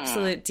the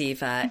absolute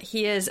diva.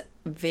 He is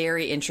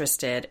very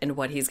interested in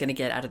what he's going to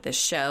get out of this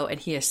show, and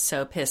he is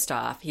so pissed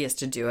off he has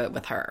to do it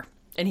with her.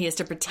 And he has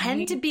to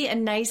pretend to be a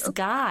nice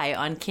guy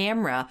on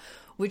camera,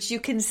 which you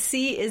can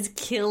see is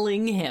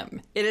killing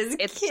him.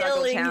 It's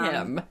killing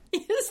him.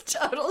 It's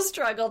total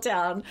struggle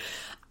town.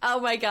 Oh,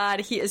 my God.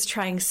 He is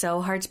trying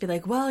so hard to be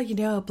like, well,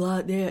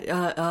 blah,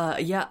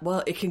 yeah,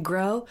 well, it can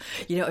grow.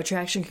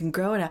 Attraction can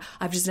grow. And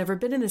I've just never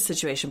been in this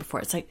situation before.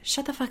 It's like,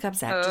 shut the fuck up,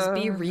 Zach. Just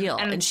be real.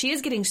 And she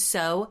is getting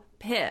so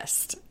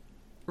pissed.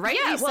 Right?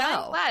 Yeah,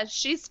 well, I'm glad.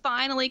 She's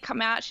finally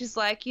come out. She's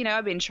like,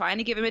 I've been trying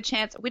to give him a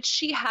chance, which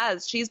she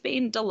has. She's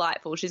been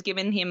delightful. She's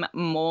given him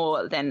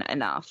more than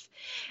enough.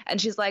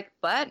 And she's like,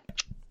 but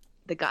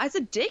the guy's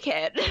a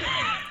dickhead.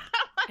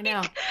 I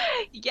know.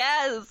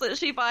 Yes,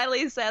 she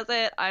finally says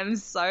it. I'm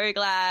so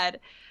glad.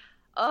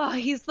 Oh,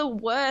 he's the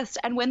worst.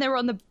 And when they were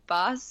on the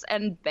bus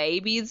and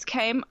babies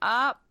came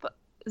up,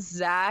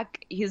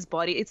 Zach, his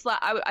body, it's like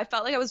I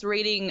felt like I was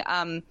reading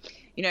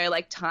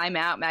Time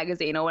Out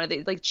magazine or one of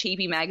the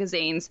cheapy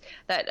magazines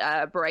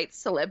that berates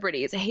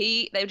celebrities.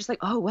 They were just like,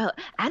 oh, well,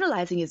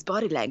 analyzing his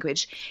body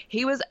language.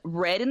 He was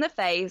red in the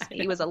face.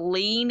 He was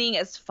leaning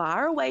as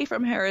far away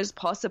from her as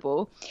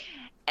possible.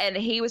 And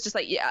he was just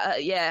like,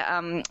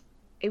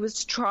 it was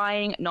just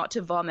trying not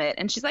to vomit.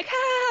 And she's like,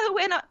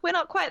 we're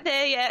not quite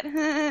there yet.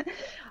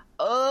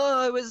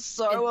 Oh, it was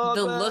so awkward.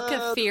 The look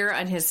of fear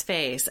on his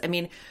face. I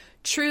mean,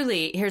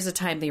 truly, here's a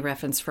timely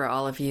reference for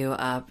all of you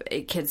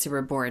kids who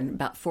were born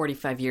about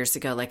 45 years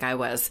ago, like I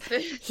was.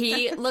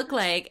 He looked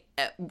like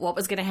what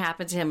was going to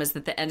happen to him was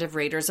that the end of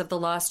Raiders of the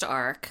Lost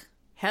Ark.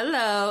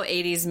 Hello,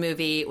 80s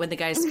movie, when the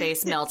guy's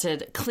face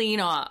melted clean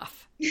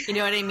off. You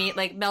know what I mean?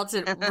 Like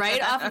melted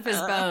right off of his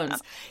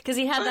bones. Because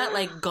he had that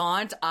like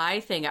gaunt eye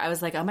thing. I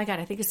was like, oh my God,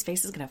 I think his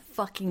face is going to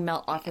fucking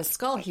melt off his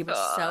skull. He was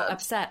so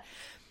upset.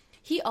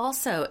 He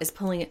also is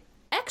pulling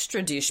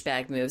extra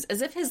douchebag moves,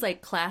 as if his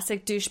like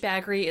classic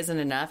douchebaggery isn't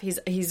enough.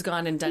 He's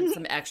gone and done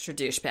some extra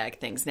douchebag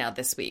things now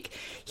this week.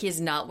 He is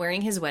not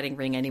wearing his wedding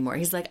ring anymore.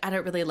 He's like, I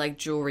don't really like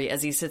jewelry,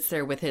 as he sits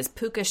there with his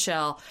puka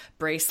shell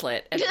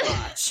bracelet and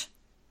watch.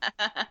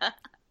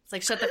 It's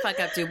like, shut the fuck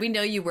up, dude. We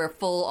know you wear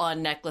full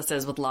on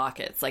necklaces with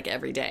lockets like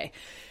every day.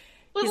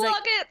 With He's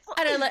lockets.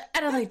 Like, I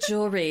don't like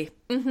jewelry.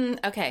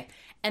 Okay.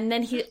 And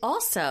then he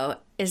also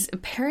is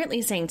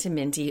apparently saying to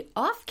Mindy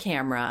off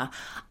camera,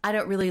 I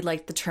don't really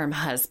like the term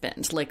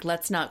husband. Like,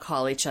 let's not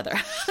call each other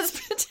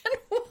husband and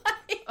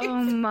wife.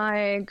 Oh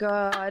my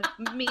God.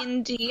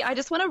 Mindy, I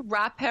just want to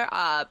wrap her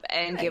up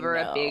and give her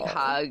a big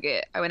hug.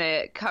 I want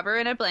to cover her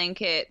in a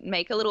blanket,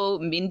 make a little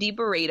Mindy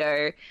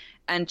burrito,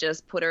 and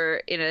just put her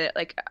in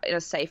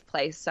a safe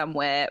place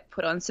somewhere,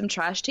 put on some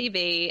trash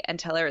TV and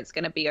tell her it's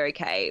going to be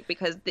okay,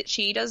 because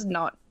she does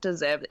not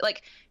deserve it.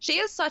 Like, she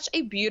is such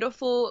a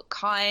beautiful,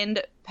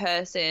 kind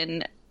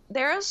person.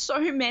 There are so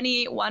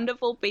many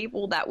wonderful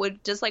people that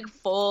would just like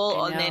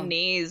fall on their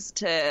knees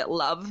to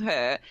love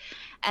her,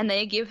 and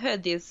they give her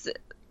this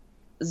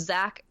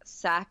sack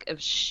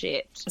of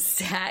shit.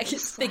 Zach?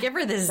 They give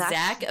her the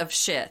Zach of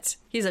shit.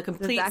 He's a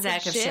complete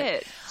Zach of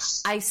shit.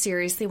 I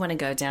seriously want to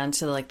go down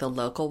to like the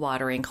local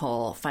watering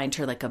hole, find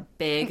her like a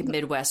big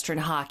Midwestern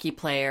hockey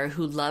player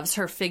who loves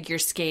her figure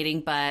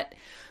skating butt,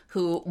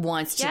 who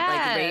wants to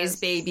like raise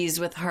babies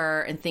with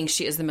her and thinks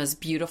she is the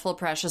most beautiful,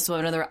 precious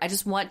woman in the world. I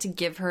just want to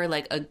give her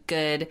like a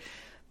good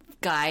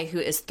guy who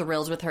is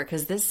thrilled with her,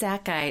 because this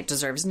Zach guy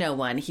deserves no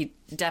one. He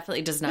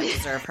definitely does not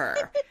deserve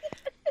her.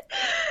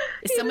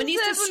 Someone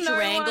needs to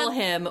strangle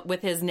him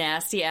with his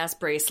nasty ass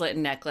bracelet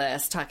and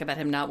necklace. Talk about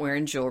him not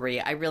wearing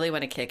jewelry. I really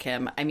want to kick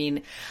him. I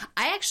mean,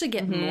 I actually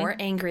get more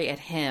angry at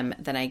him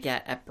than I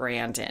get at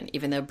Brandon,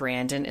 even though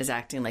Brandon is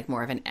acting like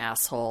more of an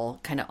asshole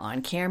kind of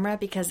on camera,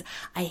 because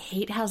I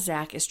hate how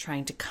Zach is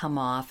trying to come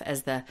off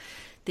as the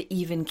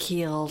even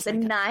keeled, the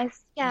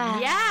nice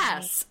guy.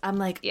 Yes, I'm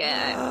like,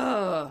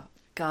 oh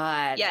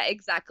God. Yeah,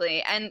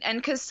 exactly. And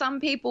because some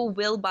people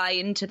will buy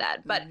into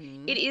that, but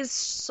it is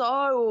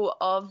so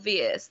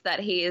obvious that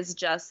he is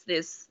just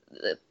this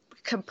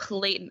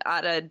complete and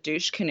utter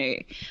douche canoe.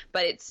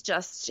 But it's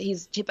just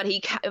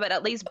but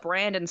at least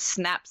Brandon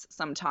snaps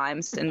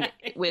sometimes, and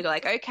we're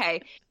like,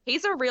 okay,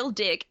 he's a real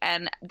dick,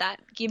 and that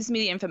gives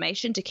me the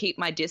information to keep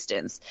my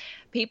distance.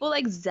 People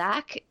like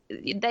Zach,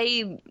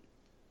 they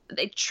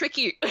trick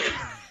you.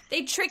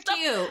 They trick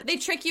you. They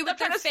trick you with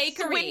their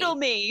fakery. Swindle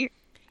me.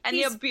 And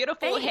your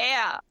beautiful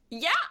hair.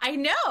 Yeah, I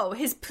know.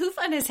 His poof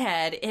on his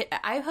head,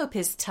 I hope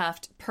his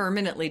tuft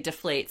permanently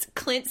deflates.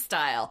 Clint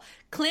style.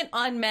 Clint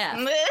on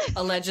meth,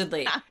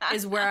 allegedly,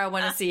 is where I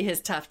want to see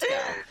his tuft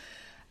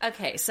go.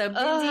 Okay, so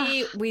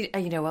Mindy,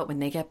 you know what? When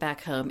they get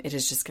back home, it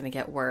is just going to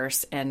get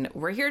worse. And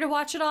we're here to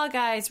watch it all,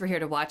 guys. We're here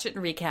to watch it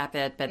and recap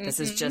it. But this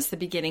is just the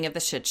beginning of the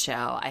shit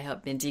show. I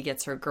hope Mindy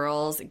gets her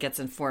girls, gets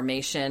in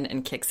formation,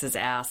 and kicks his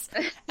ass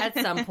at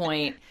some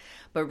point.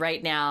 But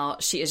right now,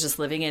 she is just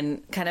living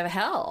in kind of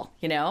hell,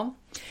 you know?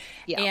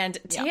 Yeah. And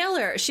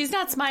Taylor, she's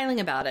not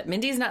smiling about it.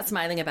 Mindy's not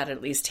smiling about it,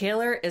 at least.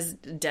 Taylor is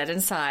dead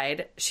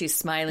inside. She's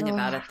smiling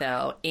about it,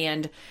 though.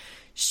 And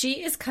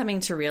she is coming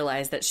to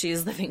realize that she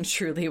is living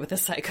truly with a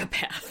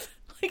psychopath.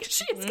 Like,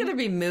 she's going to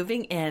be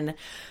moving in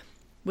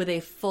with a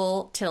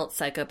full tilt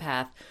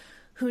psychopath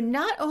who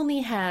not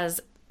only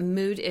has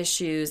mood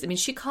issues. I mean,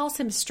 she calls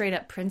him straight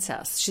up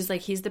princess. She's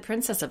like, he's the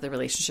princess of the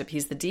relationship.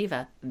 He's the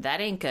diva.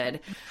 That ain't good.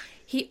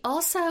 He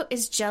also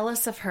is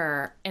jealous of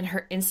her and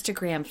her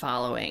Instagram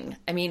following.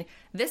 I mean,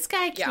 this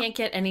guy can't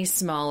get any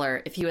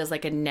smaller if he was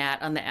like a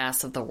gnat on the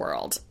ass of the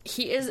world.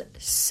 He is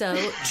so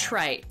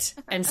trite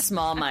and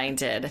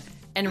small-minded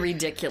and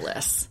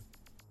ridiculous.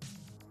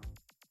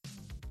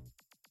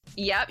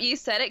 Yep, you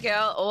said it,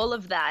 girl. All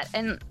of that.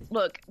 And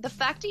look, the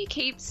fact he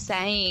keeps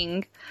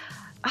saying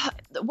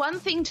one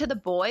thing to the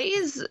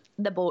boys,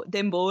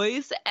 them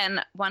boys,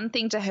 and one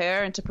thing to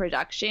her and to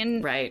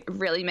production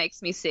really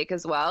makes me sick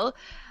as well.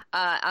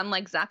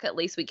 Unlike Zach, at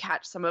least we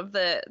catch some of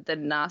the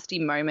nasty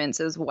moments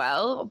as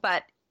well.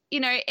 But,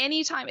 you know,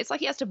 anytime, it's like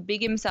he has to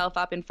big himself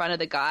up in front of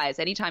the guys.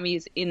 Anytime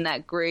he's in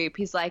that group,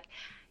 he's like,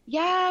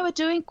 yeah, we're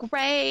doing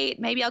great.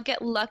 Maybe I'll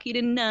get lucky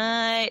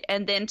tonight.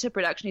 And then to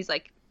production, he's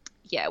like,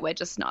 yeah, we're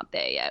just not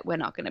there yet. We're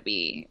not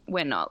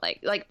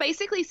like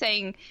basically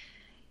saying,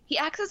 he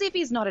acts as if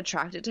he's not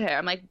attracted to her.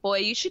 I'm like, boy,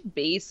 you should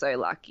be so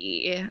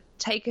lucky.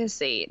 Take a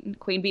seat.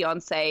 Queen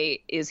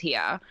Beyonce is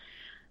here.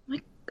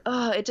 I'm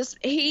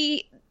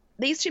like,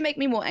 these two make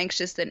me more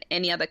anxious than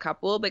any other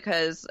couple,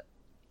 because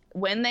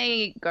when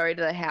they go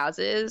to the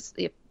houses,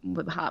 the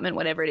apartment,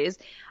 whatever it is,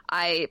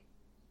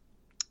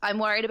 I'm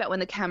worried about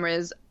when the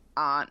cameras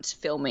aren't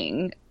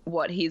filming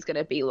what he's going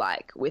to be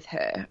like with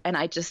her. And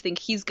I just think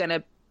he's going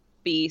to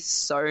be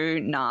so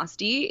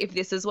nasty if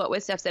this is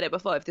what Steph said it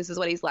before, if this is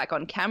what he's like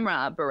on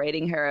camera,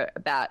 berating her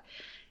about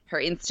her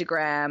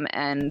Instagram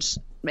and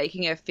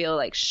making her feel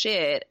like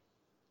shit.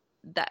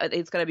 that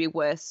it's going to be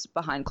worse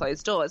behind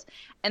closed doors.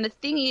 And the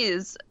thing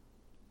is,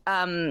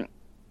 what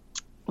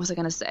was I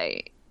going to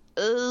say?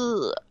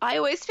 I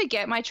always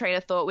forget my train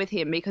of thought with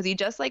him because he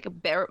just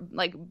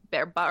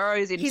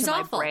burrows into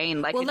my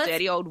brain like a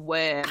dirty old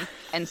worm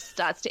and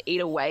starts to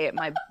eat away at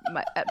my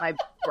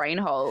brain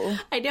hole.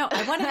 I know.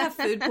 I want to have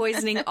food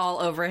poisoning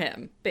all over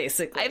him,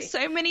 basically. I have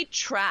so many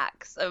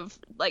tracks of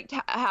like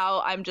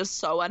how I'm just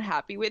so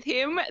unhappy with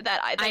him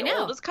that I know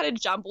all just kind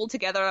of jumble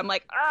together. I'm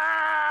like,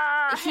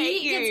 I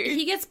hate you.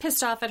 He gets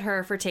pissed off at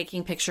her for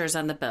taking pictures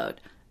on the boat.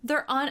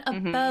 They're on a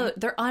boat.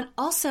 They're on,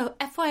 also,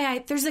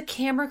 FYI, there's a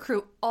camera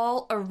crew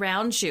all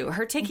around you.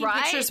 Her taking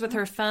pictures with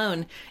her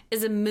phone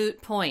is a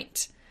moot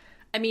point.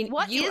 I mean,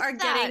 you are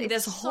getting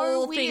this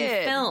whole thing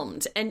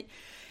filmed. And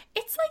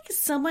it's like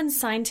someone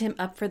signed him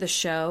up for the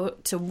show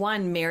to,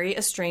 one, marry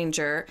a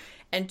stranger,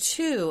 and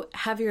two,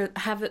 have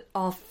it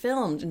all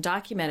filmed and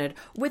documented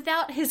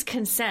without his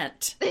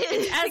consent.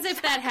 As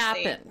if that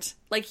happened.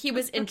 Like he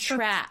was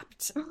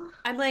entrapped.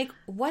 I'm like,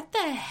 what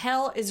the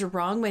hell is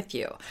wrong with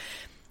you?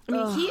 I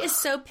mean, he is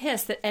so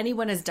pissed that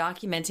anyone is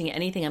documenting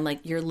anything. I'm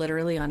like, you're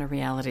literally on a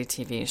reality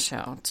TV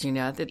show. Do you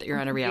know that you're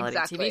on a reality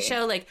TV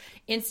show? Like,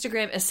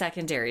 Instagram is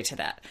secondary to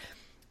that.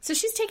 So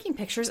she's taking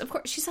pictures. Of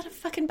course, she's on a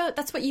fucking boat.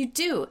 That's what you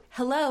do.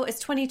 Hello, it's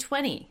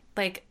 2020.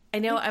 Like, I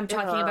know I'm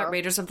talking about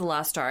Raiders of the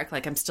Lost Ark.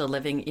 Like, I'm still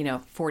living,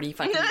 40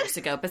 fucking years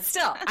ago. But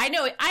still,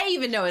 I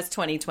even know it's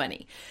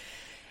 2020.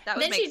 That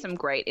would make some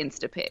great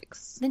Insta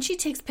pics. Then she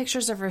takes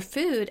pictures of her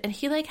food, and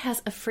he, like, has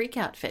a freak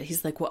outfit.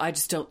 He's like, well, I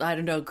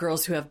don't know,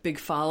 girls who have big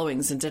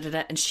followings and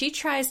da-da-da. And she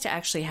tries to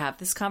actually have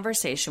this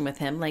conversation with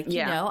him, like,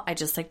 I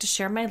just like to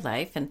share my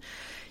life and,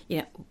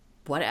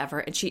 whatever.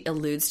 And she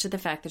alludes to the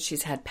fact that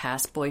she's had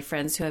past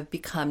boyfriends who have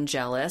become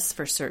jealous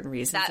for certain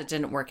reasons that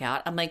didn't work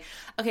out. I'm like,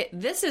 okay,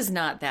 this is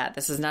not that.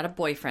 This is not a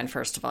boyfriend,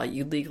 first of all.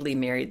 You legally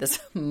married this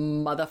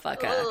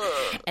motherfucker.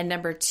 Ugh. And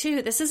number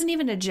two, this isn't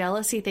even a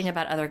jealousy thing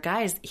about other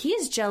guys. He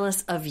is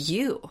jealous of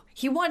you.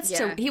 He wants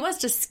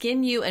to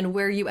skin you and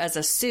wear you as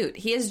a suit.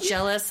 He is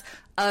jealous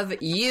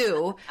of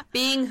you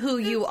being who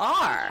you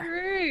are.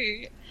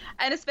 True.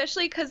 And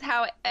especially because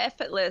how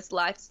effortless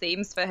life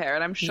seems for her.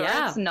 And I'm sure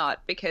it's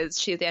not because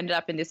she's ended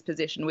up in this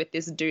position with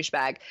this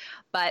douchebag.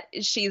 But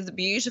she's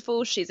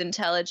beautiful, she's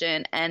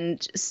intelligent,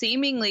 and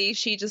seemingly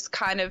she just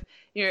kind of,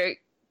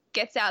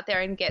 gets out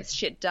there and gets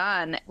shit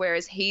done.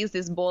 Whereas he's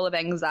this ball of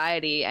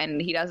anxiety and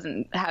he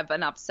doesn't have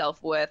enough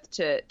self-worth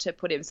to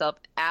put himself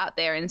out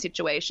there in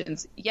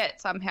situations.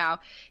 Yet somehow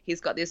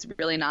he's got this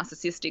really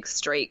narcissistic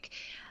streak.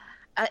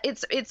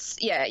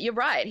 You're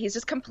right. He's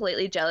just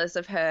completely jealous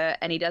of her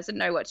and he doesn't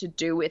know what to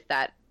do with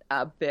that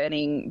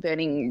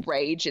burning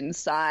rage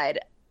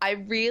inside. It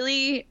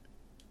really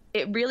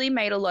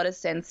made a lot of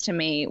sense to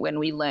me when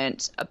we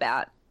learnt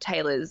about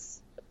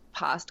Taylor's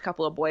past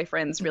couple of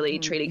boyfriends really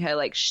treating her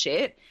like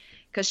shit.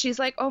 Because she's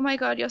like, oh my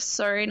God, you're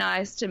so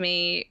nice to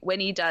me, when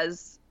he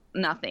does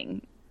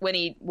nothing. When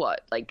he,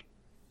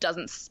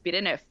 doesn't spit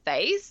in her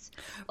face.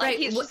 Like,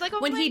 he's just like,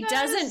 when he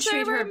doesn't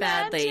treat her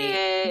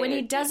badly. When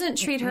he doesn't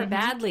treat her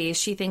badly,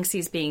 she thinks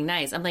he's being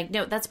nice. I'm like,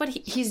 no, that's what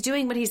he's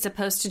doing what he's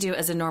supposed to do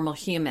as a normal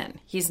human.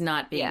 He's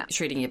not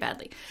treating you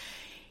badly.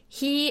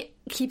 He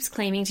keeps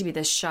claiming to be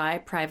this shy,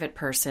 private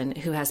person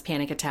who has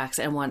panic attacks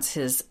and wants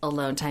his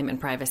alone time and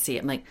privacy.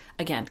 I'm like,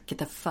 again, get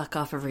the fuck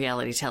off of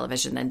reality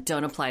television and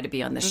don't apply to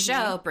be on the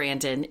show,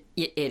 Brandon,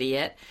 you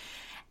idiot.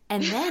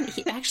 And then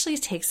he actually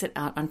takes it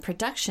out on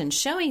production,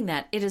 showing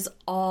that it is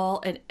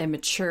all an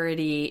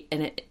immaturity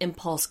and an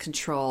impulse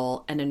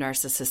control and a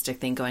narcissistic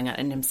thing going on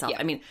in himself. Yeah.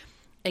 I mean,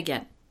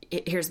 again,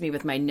 here's me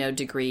with my no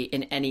degree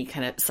in any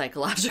kind of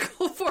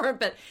psychological form,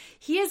 but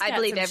he has got I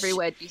believe every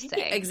word you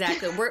say.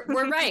 Exactly.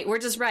 We're right. We're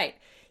just right.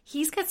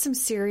 He's got some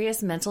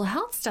serious mental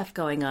health stuff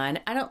going on.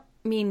 I don't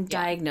mean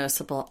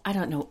diagnosable. I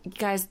don't know.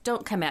 Guys,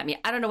 don't come at me.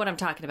 I don't know what I'm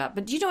talking about.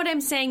 But you know what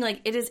I'm saying? Like,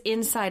 it is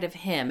inside of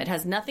him. It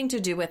has nothing to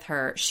do with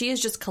her. She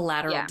is just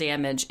collateral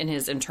damage in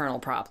his internal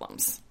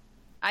problems.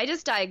 I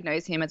just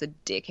diagnose him as a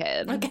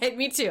dickhead. Okay,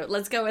 me too.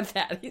 Let's go with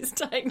that. He's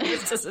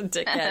diagnosed as a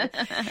dickhead.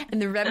 And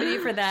the remedy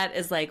for that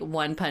is like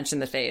one punch in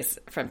the face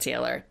from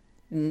Taylor.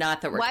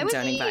 Not that we're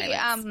condoning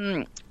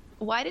violence.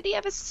 Why did he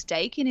have a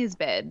steak in his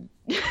bed?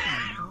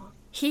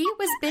 He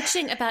was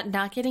bitching about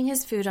not getting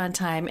his food on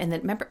time. And then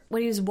remember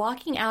when he was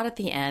walking out at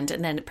the end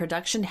and then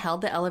production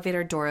held the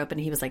elevator door open,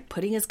 he was like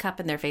putting his cup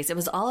in their face. It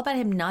was all about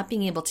him not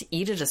being able to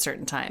eat at a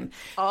certain time.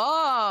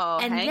 Oh,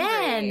 and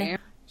hangry.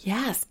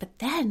 But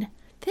then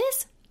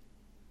this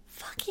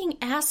fucking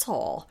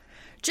asshole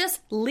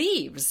just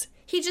leaves.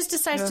 He just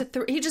decides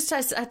to he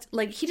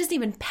doesn't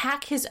even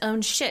pack his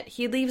own shit.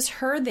 He leaves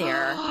her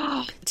there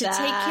to take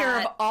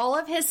care of all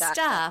of his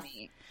stuff.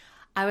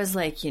 I was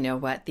like, you know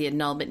what? The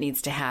annulment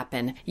needs to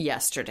happen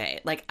yesterday.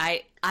 Like,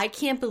 I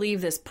can't believe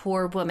this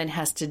poor woman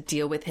has to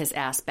deal with his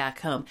ass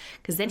back home.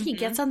 Because then he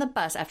gets on the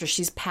bus after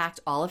she's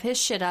packed all of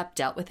his shit up,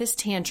 dealt with his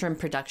tantrum.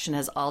 Production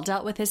has all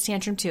dealt with his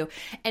tantrum too.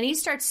 And he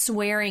starts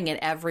swearing at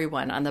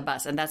everyone on the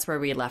bus. And that's where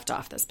we left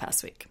off this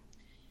past week.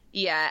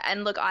 Yeah,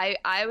 and look,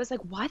 I was like,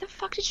 why the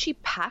fuck did she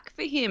pack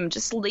for him?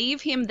 Just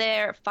leave him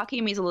there, fuck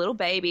him, he's a little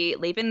baby,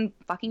 leave in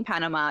fucking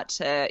Panama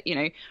to, you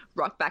know,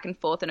 rock back and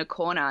forth in a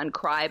corner and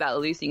cry about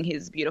losing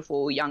his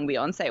beautiful young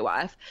Beyonce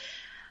wife.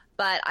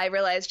 But I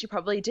realized she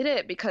probably did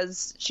it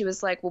because she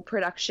was like, well,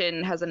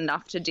 production has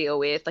enough to deal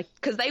with, like,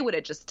 because they would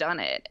have just done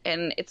it.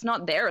 And it's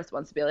not their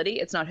responsibility.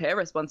 It's not her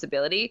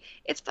responsibility.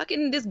 It's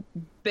fucking this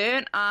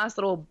burnt ass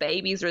little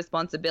baby's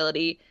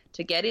responsibility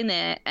to get in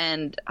there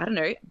and, I don't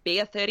know, be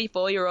a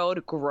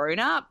 34-year-old grown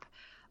up.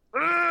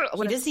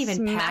 He doesn't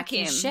even pack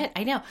his shit.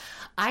 I know.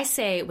 I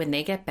say when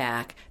they get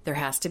back, there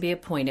has to be a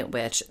point at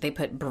which they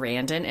put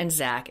Brandon and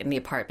Zach in the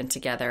apartment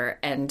together,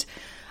 and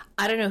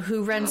I don't know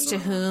who runs to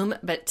whom,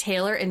 but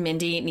Taylor and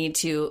Mindy need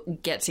to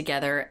get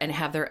together and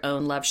have their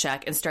own love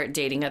shack and start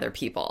dating other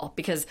people,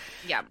 because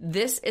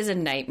this is a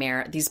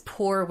nightmare. These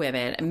poor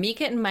women,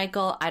 Mika and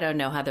Michael, I don't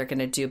know how they're going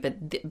to do,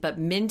 but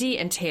Mindy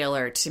and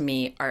Taylor, to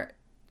me, are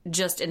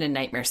just in a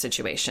nightmare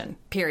situation,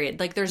 period.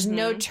 Like, there's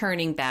no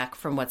turning back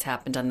from what's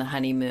happened on the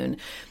honeymoon.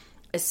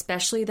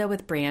 Especially, though,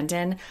 with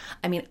Brandon.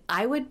 I mean,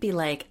 I would be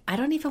like, I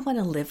don't even want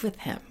to live with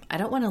him. I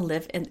don't want to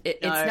live in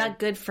it's not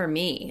good for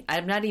me.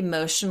 I'm not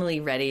emotionally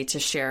ready to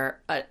share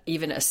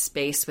even a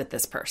space with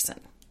this person.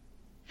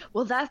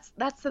 Well, that's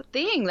the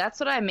thing.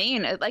 That's what I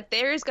mean. Like,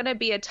 there is going to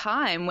be a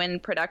time when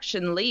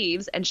production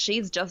leaves and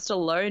she's just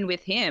alone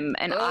with him.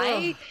 And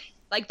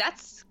that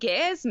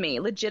scares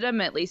me,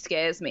 legitimately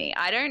scares me.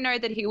 I don't know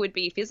that he would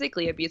be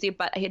physically abusive,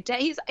 but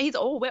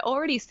we're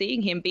already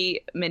seeing him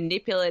be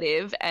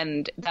manipulative,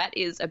 and that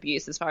is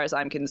abuse as far as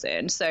I'm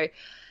concerned. So,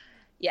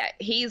 yeah,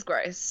 he's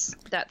gross.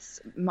 That's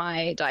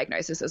my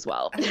diagnosis as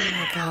well. Oh,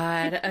 my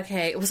God.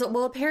 Okay.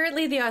 Well,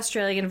 apparently the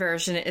Australian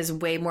version is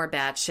way more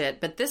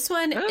batshit, but this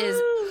one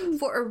is,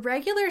 for a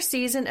regular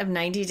season of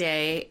 90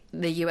 Day,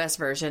 the U.S.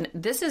 version,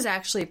 this is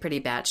actually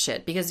pretty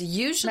batshit, because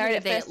usually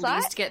they at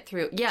least get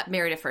through. Yeah,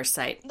 Married at First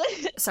Sight.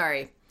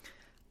 Sorry.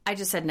 I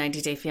just said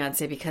 90 Day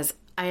Fiancé because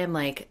I am,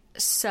 like,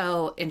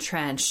 so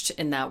entrenched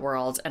in that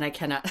world, and I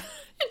cannot...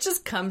 It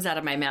just comes out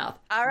of my mouth.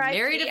 All right,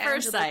 Married at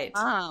First Sight.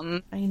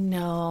 I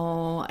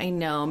know.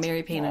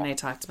 Mary Payne and I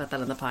talked about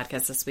that on the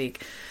podcast this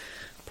week.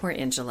 Poor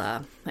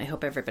Angela. I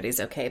hope everybody's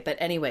okay. But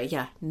anyway,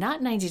 yeah,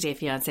 not 90 Day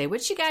Fiancé,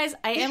 which, you guys,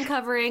 I am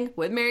covering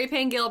with Mary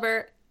Payne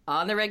Gilbert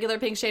on the regular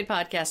Pink Shade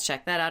podcast.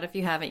 Check that out if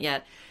you haven't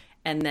yet.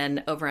 And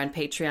then over on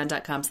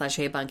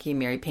patreon.com/HeyBunky,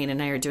 Mary Payne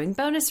and I are doing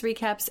bonus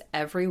recaps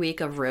every week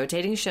of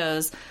rotating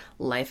shows,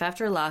 Life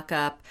After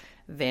Lockup,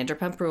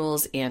 Vanderpump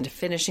Rules, and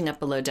finishing up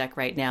Below Deck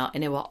right now,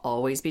 and it will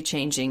always be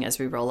changing as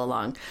we roll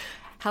along.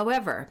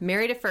 However,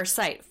 Married at First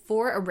Sight,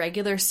 for a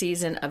regular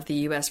season of the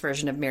U.S.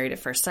 version of Married at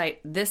First Sight,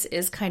 this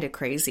is kind of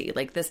crazy.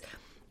 Like, this,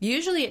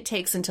 usually it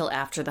takes until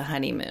after the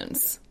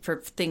honeymoons for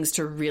things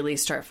to really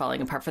start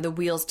falling apart, for the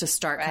wheels to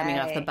start coming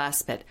off the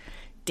bus, but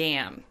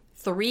damn,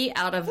 3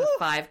 out of the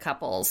 5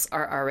 couples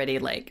are already,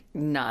 like,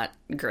 not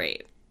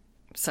great.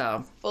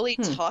 So fully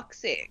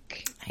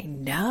toxic. I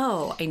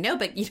know,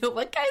 but you know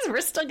what, guys?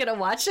 We're still going to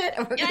watch it,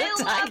 and we're going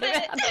to talk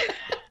about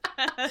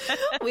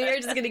it. We are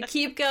just going to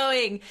keep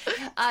going.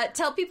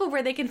 Tell people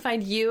where they can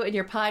find you and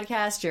your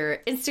podcast, your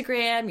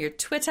Instagram, your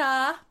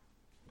Twitter.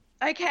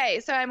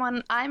 Okay, so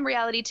I'm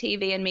Reality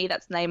TV and Me.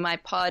 That's the name of my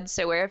pod.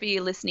 So wherever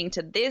you're listening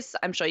to this,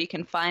 I'm sure you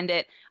can find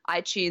it.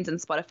 iTunes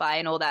and Spotify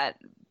and all that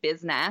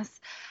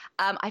business.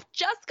 I've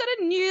just got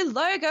a new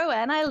logo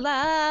and I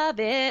love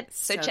it.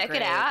 So check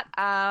it out.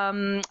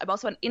 I'm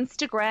also on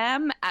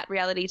Instagram at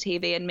Reality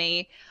TV and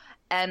Me,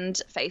 and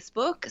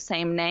Facebook,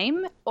 same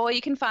name. Or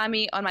you can find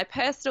me on my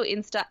personal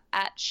Insta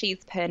at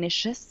She's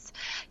Pernicious.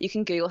 You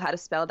can Google how to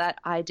spell that.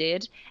 I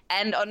did.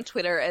 And on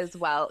Twitter as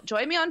well.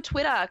 Join me on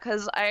Twitter,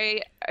 because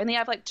I only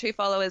have like 2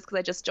 followers because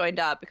I just joined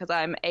up because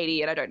I'm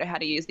 80 and I don't know how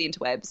to use the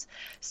interwebs.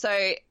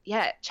 So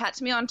yeah, chat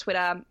to me on Twitter.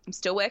 I'm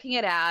still working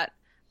it out.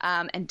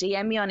 And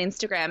DM me on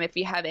Instagram if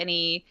you have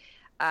any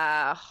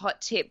hot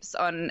tips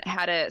on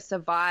how to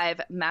survive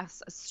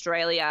Maths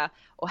Australia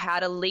or how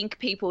to link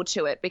people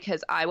to it,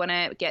 because I want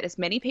to get as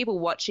many people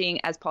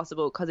watching as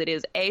possible, because it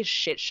is a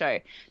shit show.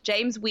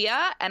 James Weir,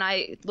 and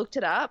I looked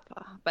it up,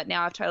 but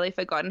now I've totally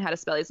forgotten how to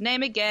spell his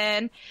name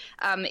again,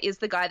 is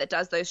the guy that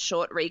does those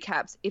short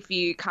recaps. If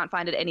you can't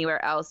find it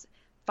anywhere else,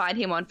 find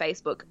him on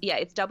Facebook. Yeah,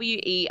 it's Weir.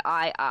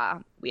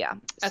 Yeah.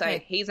 So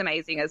he's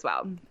amazing as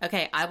well.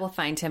 Okay, I will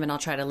find him and I'll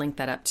try to link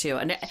that up too.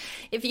 And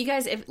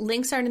if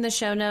links aren't in the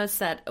show notes,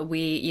 that if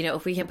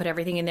we can put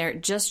everything in there,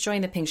 just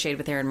join the Pink Shade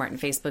with Aaron Martin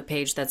Facebook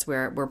page. That's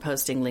where we're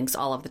posting links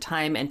all of the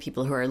time, and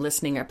people who are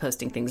listening are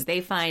posting things they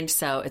find.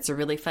 So it's a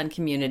really fun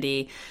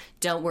community.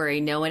 Don't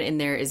worry, no one in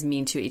there is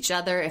mean to each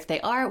other. If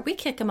they are, we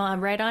kick them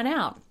on right on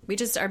out. We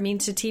just are mean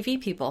to TV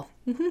people.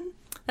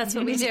 That's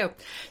what we do.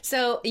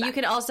 So you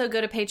can also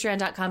go to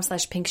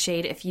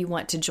patreon.com/pinkshade if you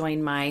want to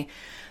join my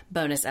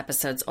bonus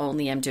episodes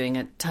only. I'm doing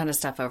a ton of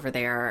stuff over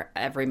there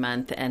every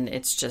month, and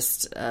it's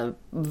just a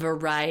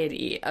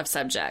variety of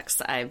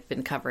subjects. I've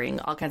been covering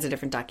all kinds of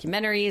different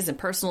documentaries and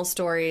personal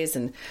stories,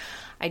 and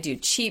I do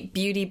cheap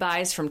beauty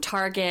buys from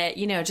Target,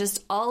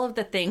 just all of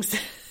the things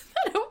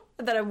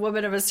that a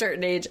woman of a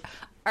certain age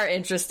are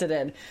interested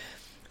in.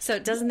 So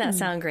doesn't that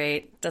sound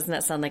great? Doesn't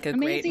that sound like a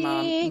great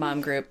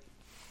mom group?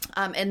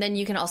 And then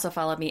you can also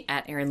follow me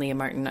at Erin Leah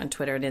Martin on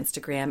Twitter and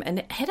Instagram, and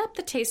hit up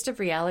the Taste of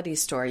Reality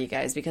store, you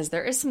guys, because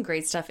there is some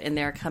great stuff in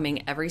there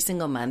coming every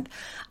single month.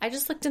 I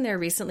just looked in there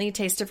recently,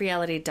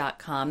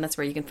 tasteofreality.com. That's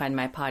where you can find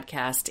my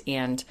podcast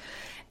and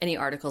any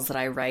articles that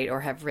I write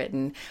or have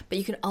written. But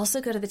you can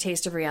also go to the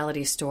Taste of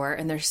Reality store,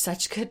 and there's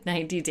such good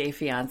 90 Day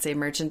Fiancé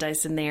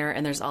merchandise in there.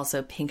 And there's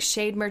also Pink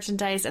Shade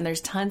merchandise, and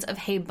there's tons of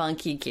Hey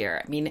Bunky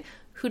gear. I mean,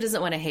 who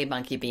doesn't want a Hey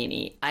Bunky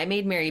beanie? I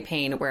made Mary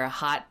Payne wear a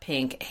hot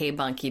pink Hey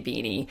Bunky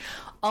beanie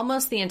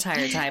almost the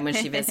entire time when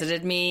she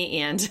visited me,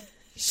 and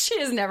she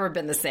has never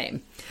been the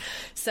same.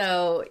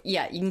 So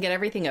yeah, you can get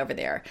everything over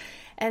there.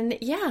 And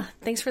yeah,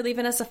 thanks for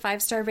leaving us a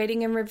 5-star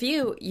rating and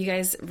review. You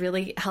guys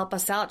really help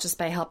us out just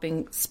by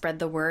helping spread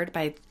the word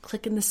by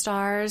clicking the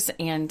stars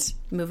and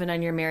moving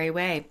on your merry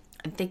way.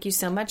 And thank you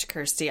so much,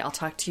 Kirsty. I'll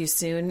talk to you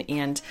soon.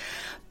 And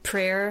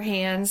prayer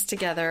hands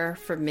together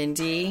for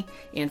Mindy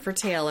and for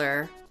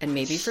Taylor and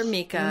maybe for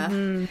Mika.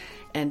 Mm-hmm.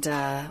 And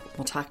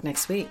we'll talk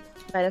next week.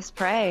 Let us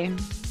pray.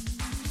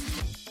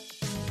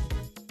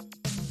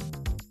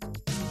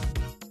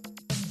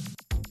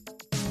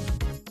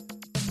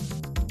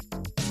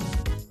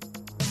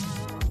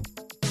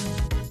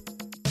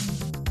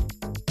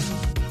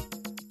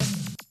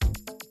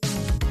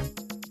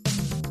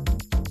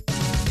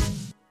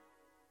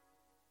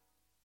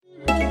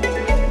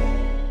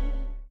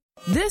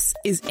 This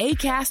is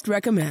Acast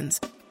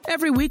Recommends.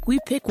 Every week we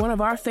pick one of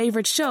our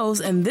favorite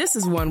shows, and this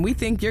is one we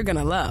think you're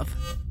gonna love.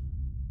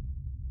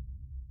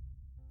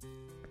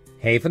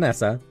 Hey,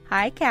 Vanessa.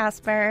 Hi,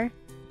 Casper.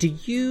 Do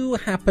you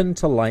happen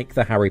to like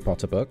the Harry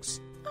Potter books?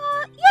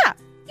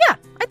 Yeah,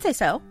 I'd say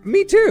so.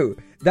 Me too.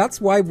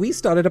 That's why we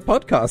started a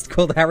podcast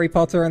called Harry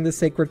Potter and the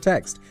Sacred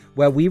Text,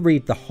 where we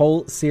read the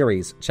whole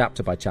series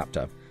chapter by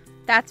chapter.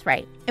 That's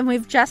right. And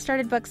we've just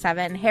started book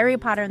 7, Harry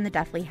Potter and the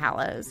Deathly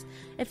Hallows.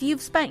 If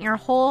you've spent your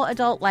whole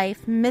adult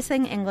life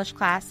missing English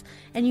class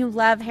and you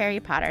love Harry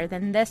Potter,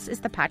 then this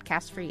is the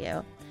podcast for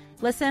you.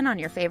 Listen on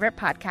your favorite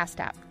podcast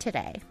app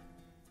today.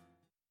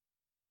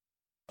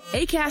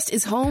 Acast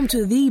is home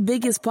to the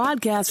biggest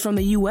podcasts from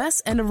the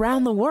U.S. and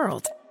around the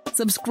world.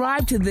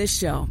 Subscribe to this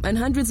show and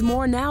hundreds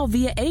more now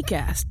via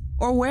Acast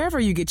or wherever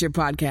you get your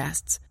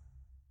podcasts.